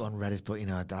 there's people on Reddit, but,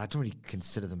 I don't really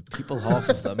consider them people, half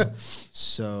of them.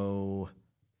 So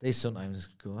they sometimes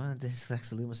go, this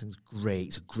Dexter Lumis thing's great.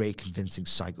 It's a great, convincing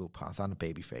psychopath and a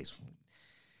babyface.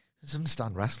 Doesn't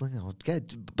understand wrestling. Or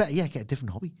get a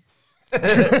different hobby.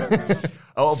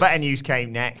 Better news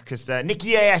came next, because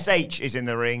Nikki ASH is in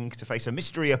the ring to face a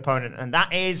mystery opponent, and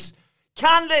that is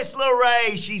Candice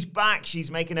LeRae. She's back. She's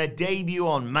making her debut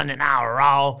on Monday Night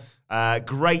Raw.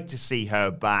 Great to see her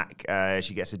back.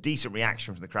 She gets a decent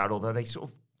reaction from the crowd, although they sort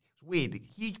of, it's weird,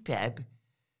 huge pep.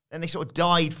 Then they sort of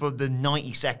died for the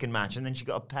 90-second match, and then she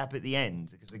got a pep at the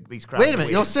end. Because these crowds. Wait a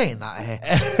minute, you're saying that here?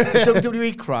 The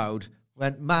WWE crowd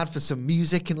went mad for some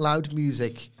music and loud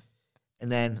music, and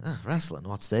then, wrestling,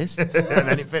 what's this? And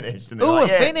then it finished. A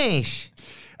finish!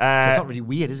 So it's not really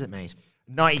weird, is it, mate?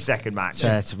 90-second match.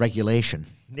 It's regulation.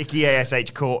 Nikki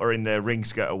ASH caught her in the ring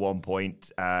skirt at one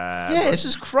point. This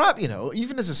was crap,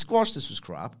 Even as a squash, this was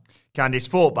crap. Candice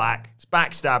fought back,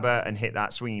 backstab her, and hit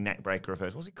that swinging neck breaker of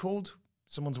hers. What's it called?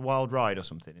 Someone's Wild Ride or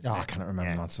something? I cannot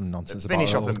remember. Some nonsense about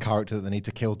an old character that they need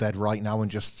to kill dead right now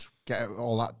and just get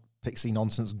all that pixie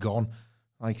nonsense gone.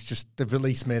 Like, just they've at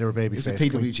least made her a baby face. It's a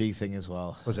PWG thing as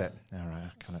well. Was it? All right,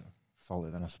 I kind of fault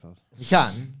it then, I suppose. You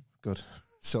can. Good.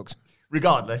 Sucks.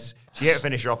 Regardless, she hit a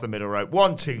finisher off the middle rope.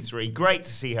 1, 2, 3. Great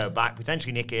to see her back.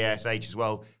 Potentially Nikki ASH as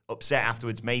well. Upset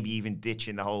afterwards, maybe even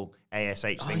ditching the whole ASH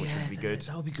thing, which would be good.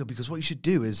 That would be good, because what you should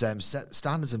do is set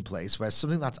standards in place where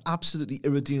something that's absolutely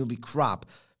irredeemably crap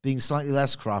being slightly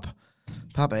less crap.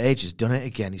 Papa H has done it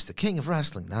again. He's the king of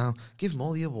wrestling now. Give him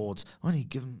all the awards. Why don't you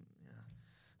give him...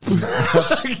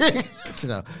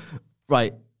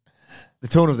 Right. The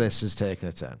tone of this is taking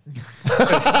a turn.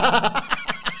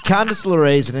 Candice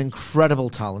LeRae is an incredible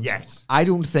talent. Yes. I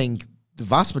don't think the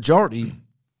vast majority,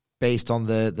 based on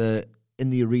the in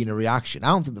the arena reaction, I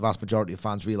don't think the vast majority of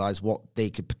fans realize what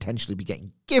they could potentially be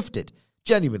getting gifted,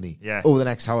 genuinely, over the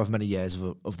next however many years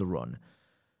of the run.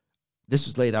 This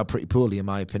was laid out pretty poorly, in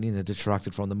my opinion, and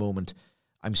detracted from the moment.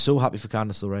 I'm so happy for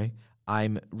Candice LeRae.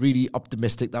 I'm really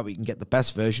optimistic that we can get the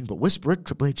best version, but whisper it,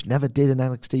 Triple H never did in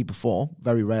NXT before,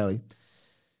 very rarely.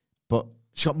 But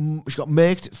she got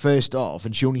murked first off,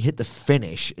 and she only hit the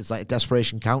finish. It's like a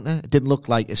desperation counter. It didn't look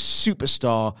like a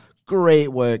superstar, great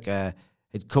worker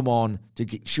had come on to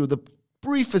show the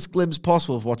briefest glimpse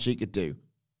possible of what she could do.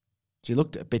 She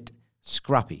looked a bit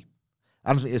scrappy.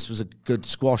 I don't think this was a good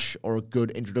squash or a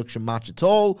good introduction match at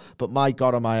all, but my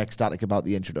God, am I ecstatic about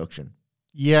the introduction.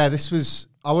 Yeah,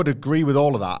 I would agree with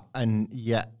all of that, and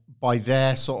yet by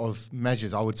their sort of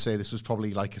measures, I would say this was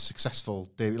probably like a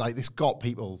successful debut. Like, this got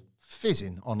people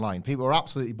fizzing online. People were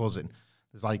absolutely buzzing.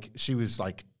 There's like, she was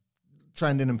like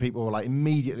trending, and people were like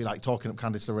immediately like talking up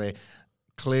Candice LeRae.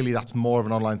 Clearly, that's more of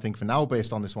an online thing for now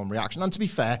based on this one reaction. And to be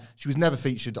fair, she was never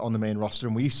featured on the main roster.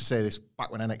 And we used to say this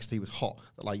back when NXT was hot,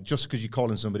 that like, just because you're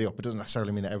calling somebody up, it doesn't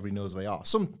necessarily mean that everybody knows who they are.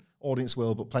 Some audience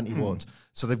will, but plenty won't.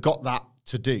 So they've got that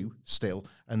to do still.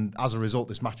 And as a result,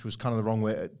 this match was kind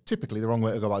of typically the wrong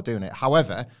way to go about doing it.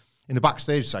 However, in the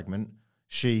backstage segment,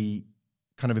 she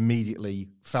kind of immediately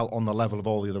felt on the level of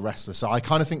all the other wrestlers. So I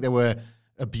kind of think they were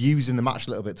abusing the match a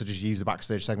little bit to just use the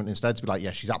backstage segment instead, to be like,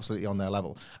 yeah, she's absolutely on their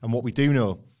level. And what we do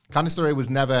know, Candice LeRae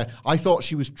was never... I thought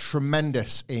she was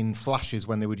tremendous in flashes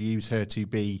when they would use her to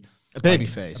be... a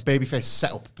babyface. A babyface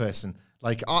setup person.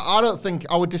 Like, I don't think...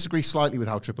 I would disagree slightly with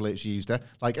how Triple H used her.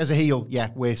 Like, as a heel, yeah,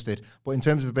 wasted. But in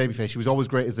terms of a babyface, she was always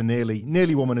great as the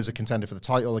nearly woman as a contender for the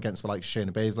title against the likes of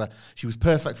Shayna Baszler. She was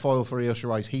perfect foil for Io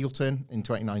Shirai's heel turn in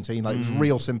 2019. Like, it was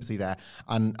real sympathy there.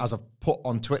 And as I've put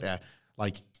on Twitter,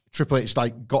 like... Triple H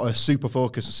like got a super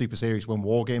focus and super serious when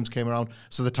War Games came around.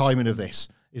 So the timing of this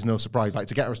is no surprise. Like,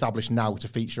 to get her established now to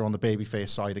feature on the babyface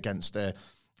side against a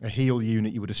heel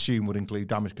unit you would assume would include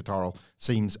Damage Control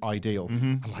seems ideal.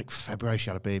 And like February,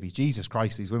 she had a baby. Jesus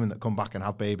Christ, these women that come back and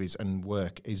have babies and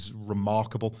work is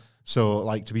remarkable. So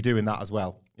like to be doing that as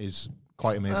well is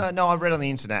quite amazing. No, I read on the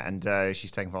internet and she's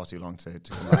taken far too long to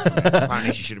come back.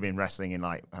 Apparently she should have been wrestling in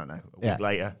like, I don't know, a week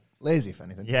later. Lazy, if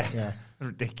anything. Yeah.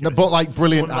 Ridiculous. No, but like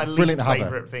brilliant. It's one of my brilliant least to have her.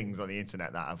 favourite things on the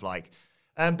internet that have like,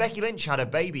 Becky Lynch had a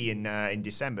baby in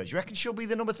December. Do you reckon she'll be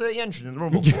the number 30 entrant in the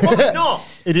Rumble? Probably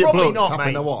not. Idiot Probably blokes not, tapping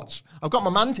mate. their watch. I've got my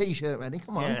man t-shirt ready.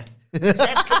 Come on. Yeah.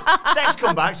 Seth's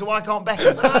come back, so why can't Becky?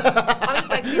 I think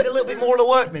Becky did a little bit more of the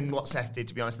work than what Seth did,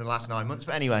 to be honest, in the last 9 months.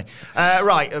 But anyway,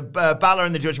 Balor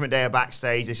and the Judgment Day are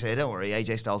backstage. They say, don't worry,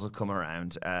 AJ Styles will come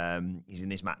around. He's in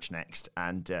his match next.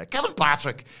 And Kevin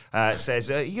Patrick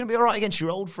says, are you going to be all right against your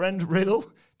old friend Riddle,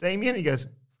 Damien? He goes,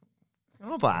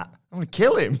 how about that? I'm going to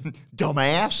kill him.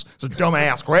 Dumbass. It's a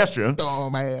dumbass question.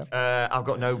 Dumbass. I've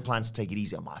got no plans to take it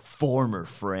easy on my former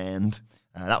friend.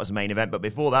 That was the main event. But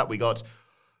before that, we got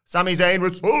Sami Zayn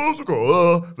with Solo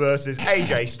Sikoa versus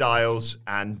AJ Styles.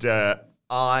 And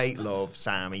I love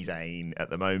Sami Zayn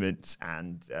at the moment.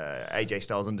 And AJ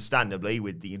Styles, understandably,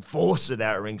 with the enforcer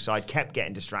there at ringside, kept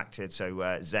getting distracted. So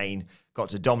Zayn got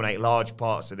to dominate large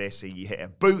parts of this. He hit a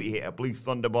boot, he hit a blue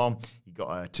thunderbomb, he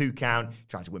got a 2 count,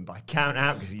 tried to win by count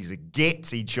out because he's a git.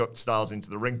 He chucked Styles into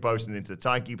the ring post and into the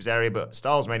timekeeper's area, but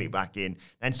Styles made it back in,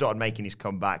 then started making his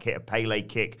comeback, hit a Pele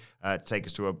kick to take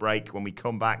us to a break. When we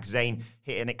come back, Zayn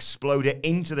hit an exploder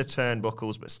into the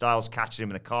turnbuckles, but Styles catches him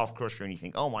in a calf crusher, and you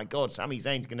think, oh my God, Sami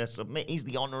Zayn's going to submit. He's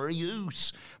the honorary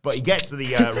use. But he gets to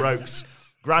the ropes,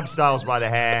 grabs Styles by the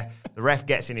hair, the ref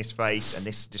gets in his face, and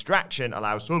this distraction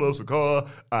allows Solo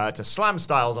Sikoa to slam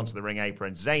Styles onto the ring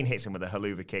apron. Zayn hits him with a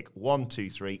haluva kick. 1, 2,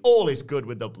 3. All is good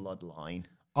with the bloodline.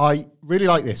 I really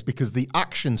like this because the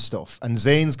action stuff, and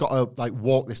Zayn's got to like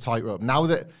walk this tightrope. Now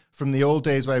that from the old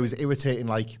days where he was irritating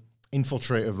like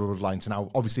infiltrator of the bloodline to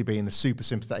now obviously being the super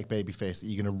sympathetic babyface that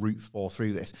you're going to root for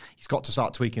through this, he's got to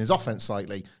start tweaking his offense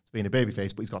slightly to being a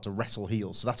babyface, but he's got to wrestle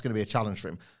heels. So that's going to be a challenge for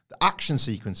him. The action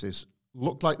sequences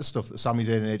looked like the stuff that Sami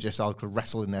Zayn and AJ Styles could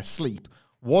wrestle in their sleep,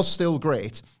 was still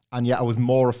great, and yet I was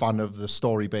more a fan of the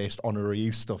story-based honorary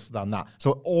use stuff than that.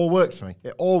 So it all worked for me.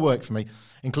 It all worked for me,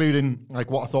 including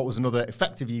like what I thought was another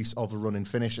effective use of a running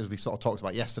finish, as we sort of talked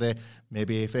about yesterday.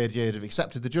 Maybe if AJ had have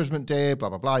accepted the Judgment Day, blah,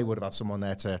 blah, blah, he would have had someone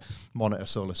there to monitor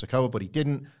Solo Sikoa, but he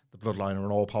didn't. The Bloodline are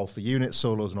an all-powerful unit.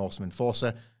 Solo's an awesome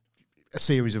enforcer. A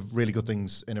series of really good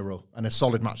things in a row, and a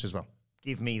solid match as well.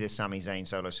 Give me the Sami Zayn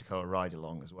Solo Sikoa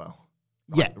ride-along as well.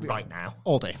 Right now.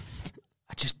 All day.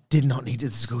 I just did not need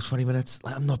it to go 20 minutes.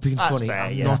 Like, I'm not being funny. Fair,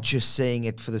 I'm not just saying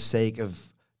it for the sake of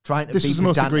trying to This be was the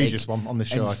most pedantic egregious one on the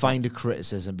show, I and think. find a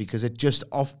criticism, because it just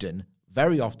often,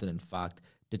 very often in fact,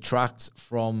 detracts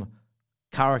from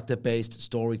character-based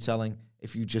storytelling.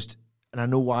 If you just, and I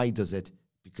know why he does it,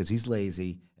 because he's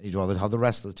lazy and he'd rather have the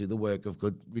wrestlers do the work of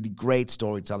good, really great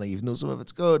storytelling, even though some of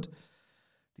it's good.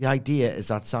 The idea is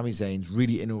that Sami Zayn's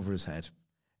really in over his head.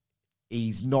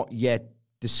 He's not yet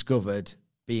discovered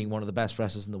being one of the best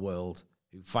wrestlers in the world,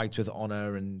 who fights with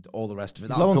honor and all the rest of it.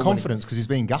 He's low on confidence because he's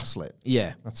being gaslit.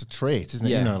 Yeah. That's a trait, isn't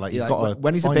it? Yeah. You know, like he's got to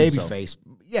when he's a find himself. babyface,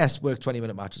 yes, work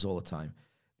 20-minute matches all the time.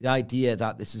 The idea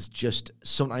that this is just,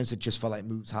 sometimes it just felt like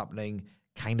moves happening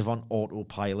kind of on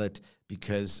autopilot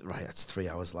because, right, that's 3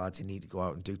 hours, lads, you need to go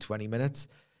out and do 20 minutes.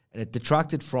 And it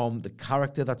detracted from the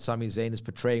character that Sami Zayn is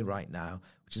portraying right now,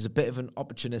 which is a bit of an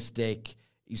opportunistic,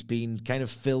 he's been kind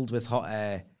of filled with hot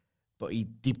air, but he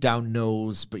deep down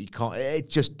knows, but he can't,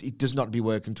 it does not be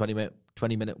working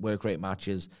 20-minute work rate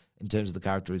matches in terms of the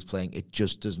character he's playing. It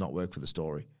just does not work for the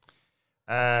story.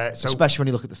 Especially when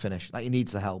you look at the finish. Like, he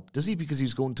needs the help. Does he? Because he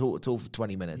was going toe-to-toe for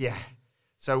 20 minutes. Yeah.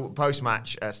 So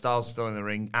post-match, Styles still in the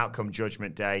ring. Out come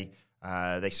Judgment Day.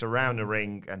 They surround the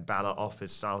ring, and Balor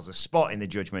offers Styles a spot in the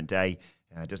Judgment Day.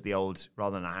 Does the old,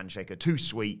 rather than a handshake, too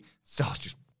sweet. Styles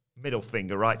just middle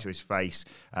finger right to his face.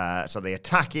 So they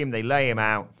attack him. They lay him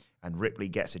out. And Ripley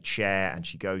gets a chair, and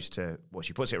she goes to, well,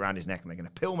 she puts it around his neck, and they're going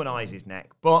to Pillmanize his neck.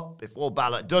 But before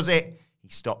Balor does it, he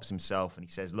stops himself, and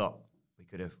he says, look, we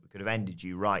could have ended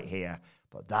you right here,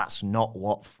 but that's not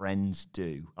what friends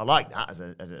do. I like that as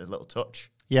a little touch.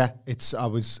 Yeah, I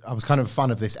was kind of a fan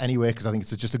of this anyway, because I think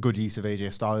it's just a good use of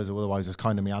AJ Styles, otherwise it's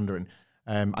kind of meandering.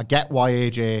 I get why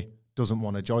AJ doesn't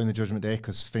want to join the Judgment Day,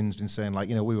 because Finn's been saying, like,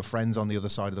 you know, we were friends on the other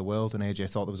side of the world, and AJ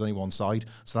thought there was only one side,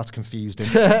 so that's confused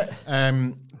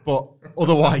him. But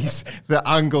otherwise, the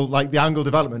angle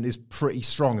development is pretty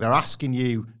strong. They're asking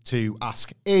you to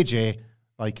ask AJ,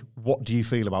 like, what do you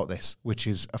feel about this? Which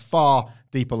is a far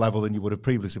deeper level than you would have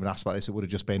previously been asked about this. It would have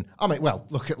just been, I mean, well,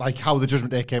 look at like how the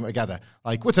Judgment Day came together.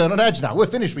 Like, we're turning on edge now. We're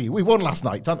finished with you. We won last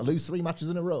night. Time to lose 3 matches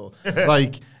in a row.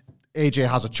 Like, AJ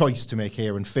has a choice to make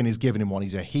here, and Finn is giving him one.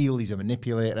 He's a heel. He's a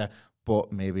manipulator.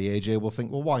 But maybe AJ will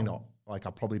think, well, why not? Like,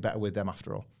 I'm probably better with them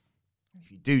after all.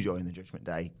 If you do join the Judgment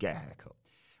Day, get a haircut.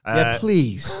 Yeah,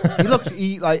 please.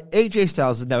 Like AJ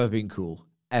Styles has never been cool,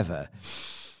 ever.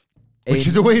 Which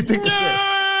is a weird thing to say.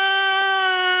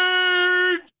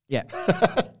 Yeah.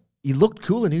 He looked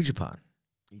cool in New Japan.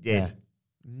 He did. Yeah.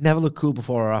 Never looked cool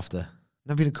before or after.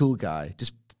 Never been a cool guy.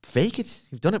 Just fake it.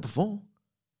 You've done it before.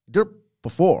 You've done it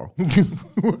before.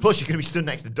 Plus, you're going to be stood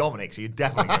next to Dominic, so you're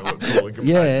definitely going to look cool in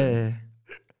comparison.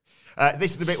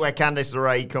 This is the bit where Candice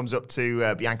LeRae comes up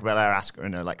to Bianca Belair, Asuka,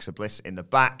 and Alexa Bliss in the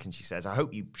back, and she says, I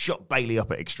hope you shut Bayley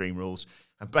up at Extreme Rules.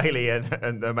 And Bayley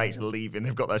and their mates are leaving.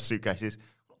 They've got their suitcases.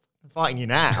 I'm fighting you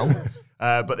now.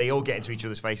 But they all get into each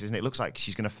other's faces, and it looks like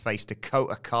she's going to face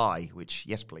Dakota Kai, which,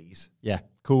 yes, please. Yeah,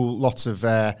 cool. Lots of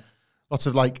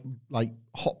like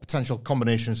hot potential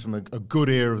combinations from a good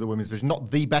era of the women's division. Not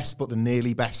the best, but the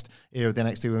nearly best era of the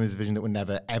NXT women's division that were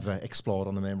never, ever explored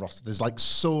on the main roster. There's like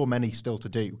so many still to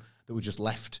do that were just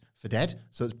left for dead.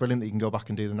 So it's brilliant that you can go back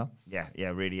and do them now. Yeah,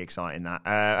 really exciting that.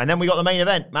 And then we got the main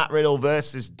event, Matt Riddle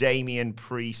versus Damian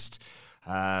Priest.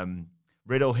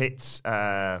 Riddle hits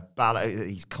Balor.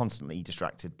 He's constantly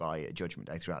distracted by Judgment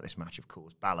Day throughout this match, of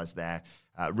course. Balor's there.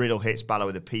 Riddle hits Balor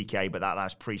with a PK, but that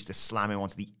allows Priest to slam him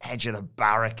onto the edge of the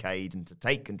barricade and to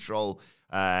take control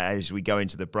as we go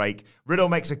into the break. Riddle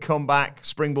makes a comeback,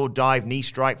 springboard dive, knee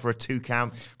strike for a 2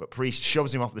 count, but Priest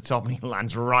shoves him off the top and he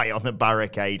lands right on the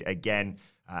barricade again,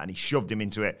 and he shoved him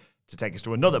into it to take us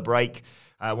to another break.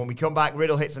 When we come back,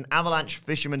 Riddle hits an avalanche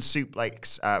fisherman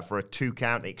suplex for a 2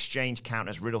 count. The exchange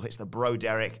counters. Riddle hits the Bro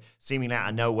Derek, seemingly out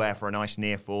of nowhere for a nice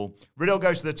near fall. Riddle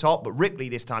goes to the top, but Ripley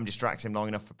this time distracts him long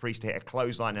enough for Priest to hit a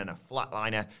clothesline and a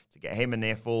flatliner to get him a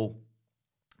near fall.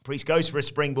 Priest goes for a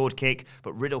springboard kick,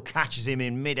 but Riddle catches him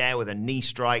in midair with a knee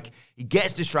strike. He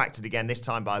gets distracted again, this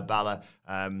time by Balor,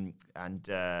 and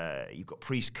you've got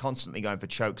Priest constantly going for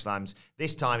choke slams.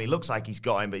 This time he looks like he's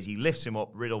got him, but as he lifts him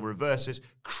up, Riddle reverses,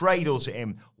 cradles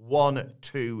him, 1,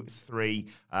 2, 3.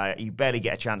 You barely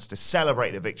get a chance to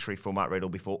celebrate the victory for Matt Riddle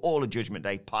before all of Judgment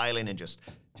Day pile in and just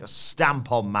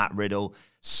stamp on Matt Riddle.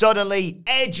 Suddenly,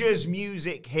 Edge's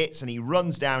music hits and he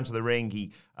runs down to the ring.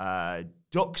 He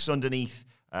ducks underneath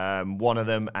one of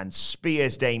them and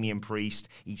spears Damian Priest.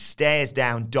 He stares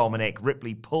down Dominic.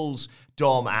 Ripley pulls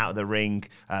Dom out of the ring.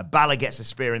 Balor gets a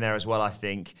spear in there as well, I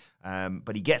think.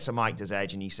 But he gets a mic to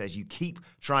Edge and he says, you keep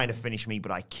trying to finish me,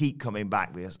 but I keep coming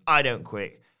back because I don't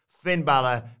quit. Finn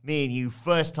Balor, me and you,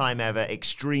 first time ever,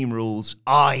 Extreme Rules,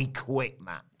 I quit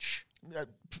match.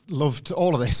 Loved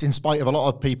all of this in spite of a lot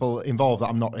of people involved that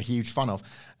I'm not a huge fan of.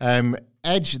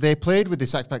 Edge, they played with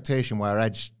this expectation where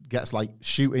Edge gets like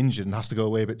shoot injured and has to go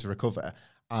away a bit to recover.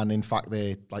 And in fact,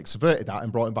 they like subverted that and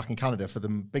brought him back in Canada for the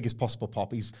biggest possible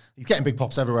pop. He's getting big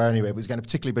pops everywhere anyway, but he's getting a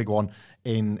particularly big one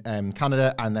in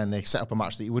Canada. And then they set up a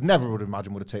match that you would never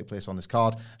imagine would have taken place on this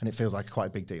card, and it feels like quite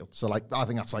a big deal. So like I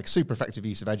think that's like super effective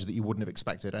use of Edge that you wouldn't have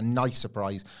expected. A nice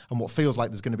surprise, and what feels like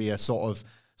there's going to be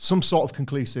some sort of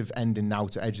conclusive ending now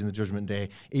to Edge in the Judgment Day,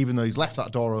 even though he's left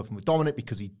that door open with Dominic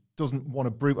because he doesn't want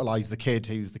to brutalize the kid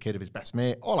who's the kid of his best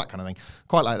mate, all that kind of thing.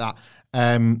 Quite like that.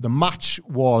 The match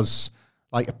was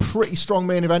like a pretty strong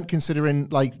main event considering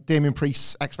like Damian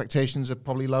Priest's expectations are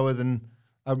probably lower than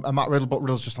a Matt Riddle, but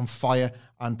Riddle's just on fire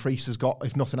and Priest has got,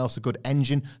 if nothing else, a good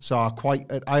engine. So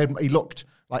he looked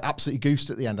like absolutely goosed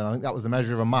at the end, and I think that was the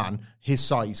measure of a man his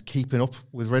size keeping up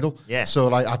with Riddle. Yeah. So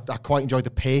like I quite enjoyed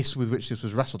the pace with which this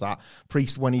was wrestled at.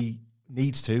 Priest, when he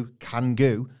needs to, can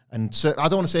go, and so I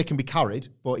don't want to say he can be carried,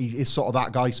 but he is sort of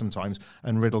that guy sometimes,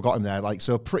 and Riddle got him there. Like,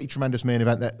 so a pretty tremendous main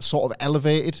event that sort of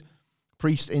elevated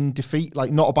Priest in defeat.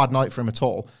 Like, not a bad night for him at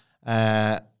all.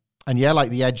 And yeah, like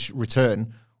the Edge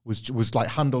return was like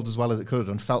handled as well as it could have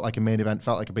done. Felt like a main event,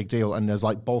 felt like a big deal, and there's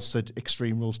like bolstered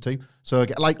Extreme Rules too. So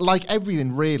like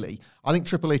everything really, I think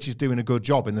Triple H is doing a good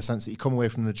job in the sense that you come away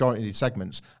from the majority of these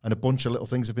segments and a bunch of little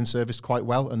things have been serviced quite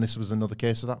well, and this was another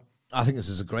case of that. I think this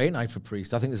is a great night for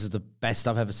Priest. I think this is the best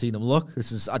I've ever seen him look.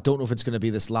 I don't know if it's going to be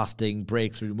this lasting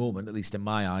breakthrough moment, at least in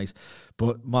my eyes,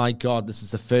 but my God, this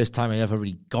is the first time I ever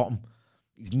really got him.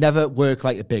 He's never worked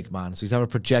like a big man, so he's never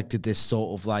projected this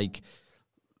sort of like,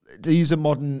 to use a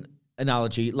modern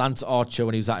analogy, Lance Archer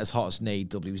when he was at his hottest in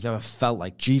AEW, he's never felt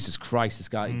like, Jesus Christ, this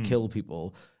guy can kill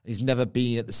people. He's never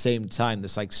been at the same time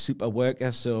this like super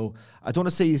worker, so I don't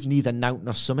want to say he's neither Nout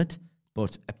nor Summit,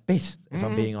 but a bit, if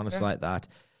I'm being honest like that.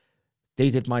 They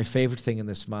did my favourite thing in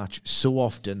this match so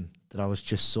often that I was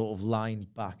just sort of lying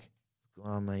back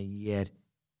on my head.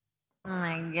 Oh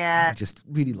my God. Just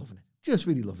really loving it. Just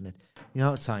really loving it. You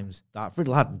know, at times that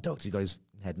Riddle hadn't ducked, he got his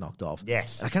head knocked off.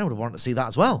 Yes. And I kind of would have wanted to see that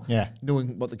as well. Yeah.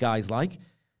 Knowing what the guy's like.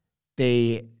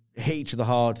 They hit each other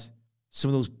hard. Some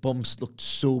of those bumps looked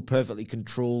so perfectly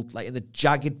controlled, like in the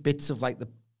jagged bits of like the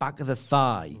back of the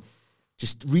thigh.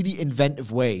 Just really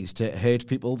inventive ways to hurt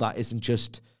people that isn't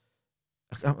just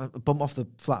a bump off the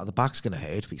flat of the back's going to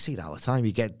hurt. But you see that all the time.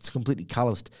 You get completely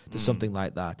calloused to something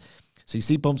like that. So you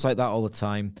see bumps like that all the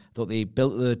time. Thought they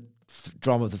built the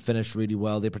drama of the finish really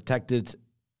well. They protected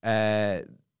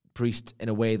Priest in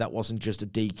a way that wasn't just a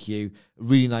DQ.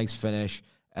 Really nice finish.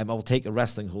 I will take a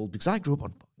wrestling hold because I grew up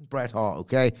on Bret Hart,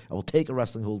 okay? I will take a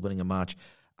wrestling hold winning a match.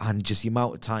 And just the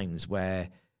amount of times where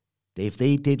if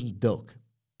they didn't duck,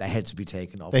 their heads would be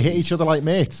taken off. They hit each other like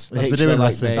mates. That's what they do in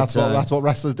wrestling. That's what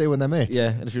wrestlers do when they're mates.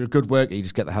 Yeah, and if you're a good worker, you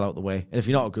just get the hell out of the way. And if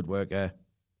you're not a good worker,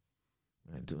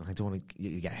 I don't want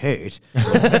to get hurt.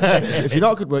 If you're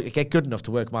not a good worker, get good enough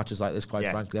to work matches like this, quite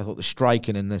frankly. I thought the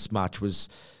striking in this match was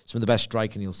some of the best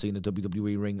striking you'll see in a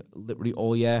WWE ring literally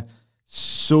all year.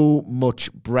 So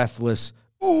much breathless.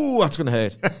 Ooh, that's going to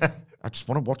hurt. I just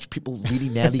want to watch people really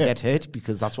nearly get hurt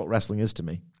because that's what wrestling is to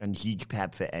me. And huge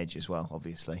pep for Edge as well,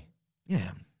 obviously.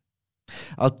 Yeah.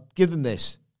 I'll give them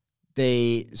this.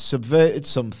 They subverted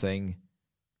something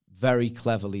very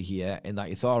cleverly here in that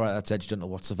you thought, all right, that's Edge, don't know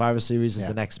what Survivor Series is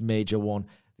the next major one.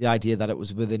 The idea that it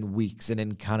was within weeks, and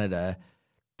in Canada,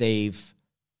 they've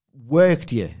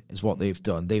worked you is what they've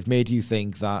done. They've made you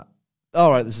think that,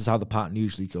 all right, this is how the pattern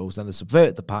usually goes, and they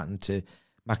subverted the pattern to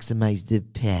maximize the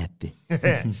pep.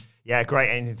 Yeah, great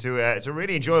ending to it's a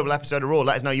really enjoyable episode of Raw.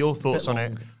 Let us know your thoughts on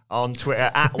it on Twitter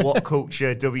at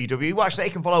WhatCultureWWE. Well, actually,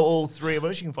 you can follow all three of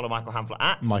us. You can follow Michael Hamflett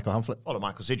at Michael Hamflett. Follow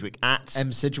Michael Sidgwick at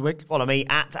M. Sidgwick. Follow me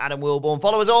at Adam Wilborn.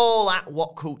 Follow us all at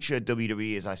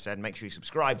WhatCultureWWE, as I said. Make sure you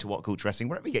subscribe to What Culture Wrestling,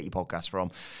 wherever you get your podcasts from.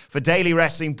 For daily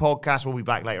wrestling podcasts, we'll be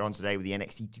back later on today with the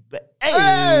NXT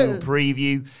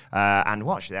preview. And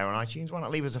watch there on iTunes. Why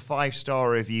not leave us a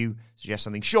 5-star review? Suggest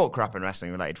something short, crap, and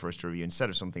wrestling related for us to review instead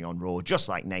of something on Raw, just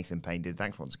like Nathan Payne did.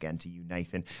 Thanks once again to you,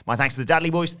 Nathan. My thanks to the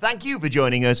Dudley Boys. Thank you for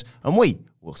joining us, and we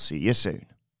will see you soon.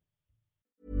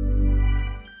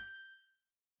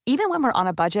 Even when we're on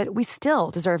a budget, we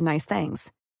still deserve nice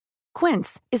things.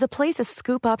 Quince is a place to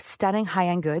scoop up stunning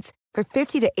high-end goods for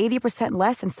 50 to 80%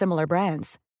 less than similar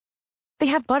brands. They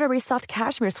have buttery soft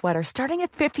cashmere sweaters starting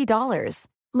at $50,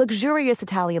 luxurious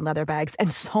Italian leather bags,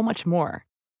 and so much more.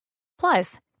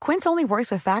 Plus, Quince only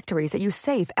works with factories that use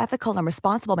safe, ethical, and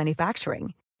responsible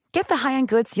manufacturing. Get the high-end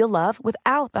goods you'll love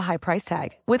without the high price tag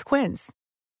with Quince.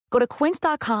 Go to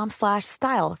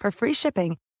quince.com/style for free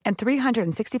shipping and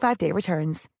 365-day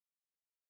returns.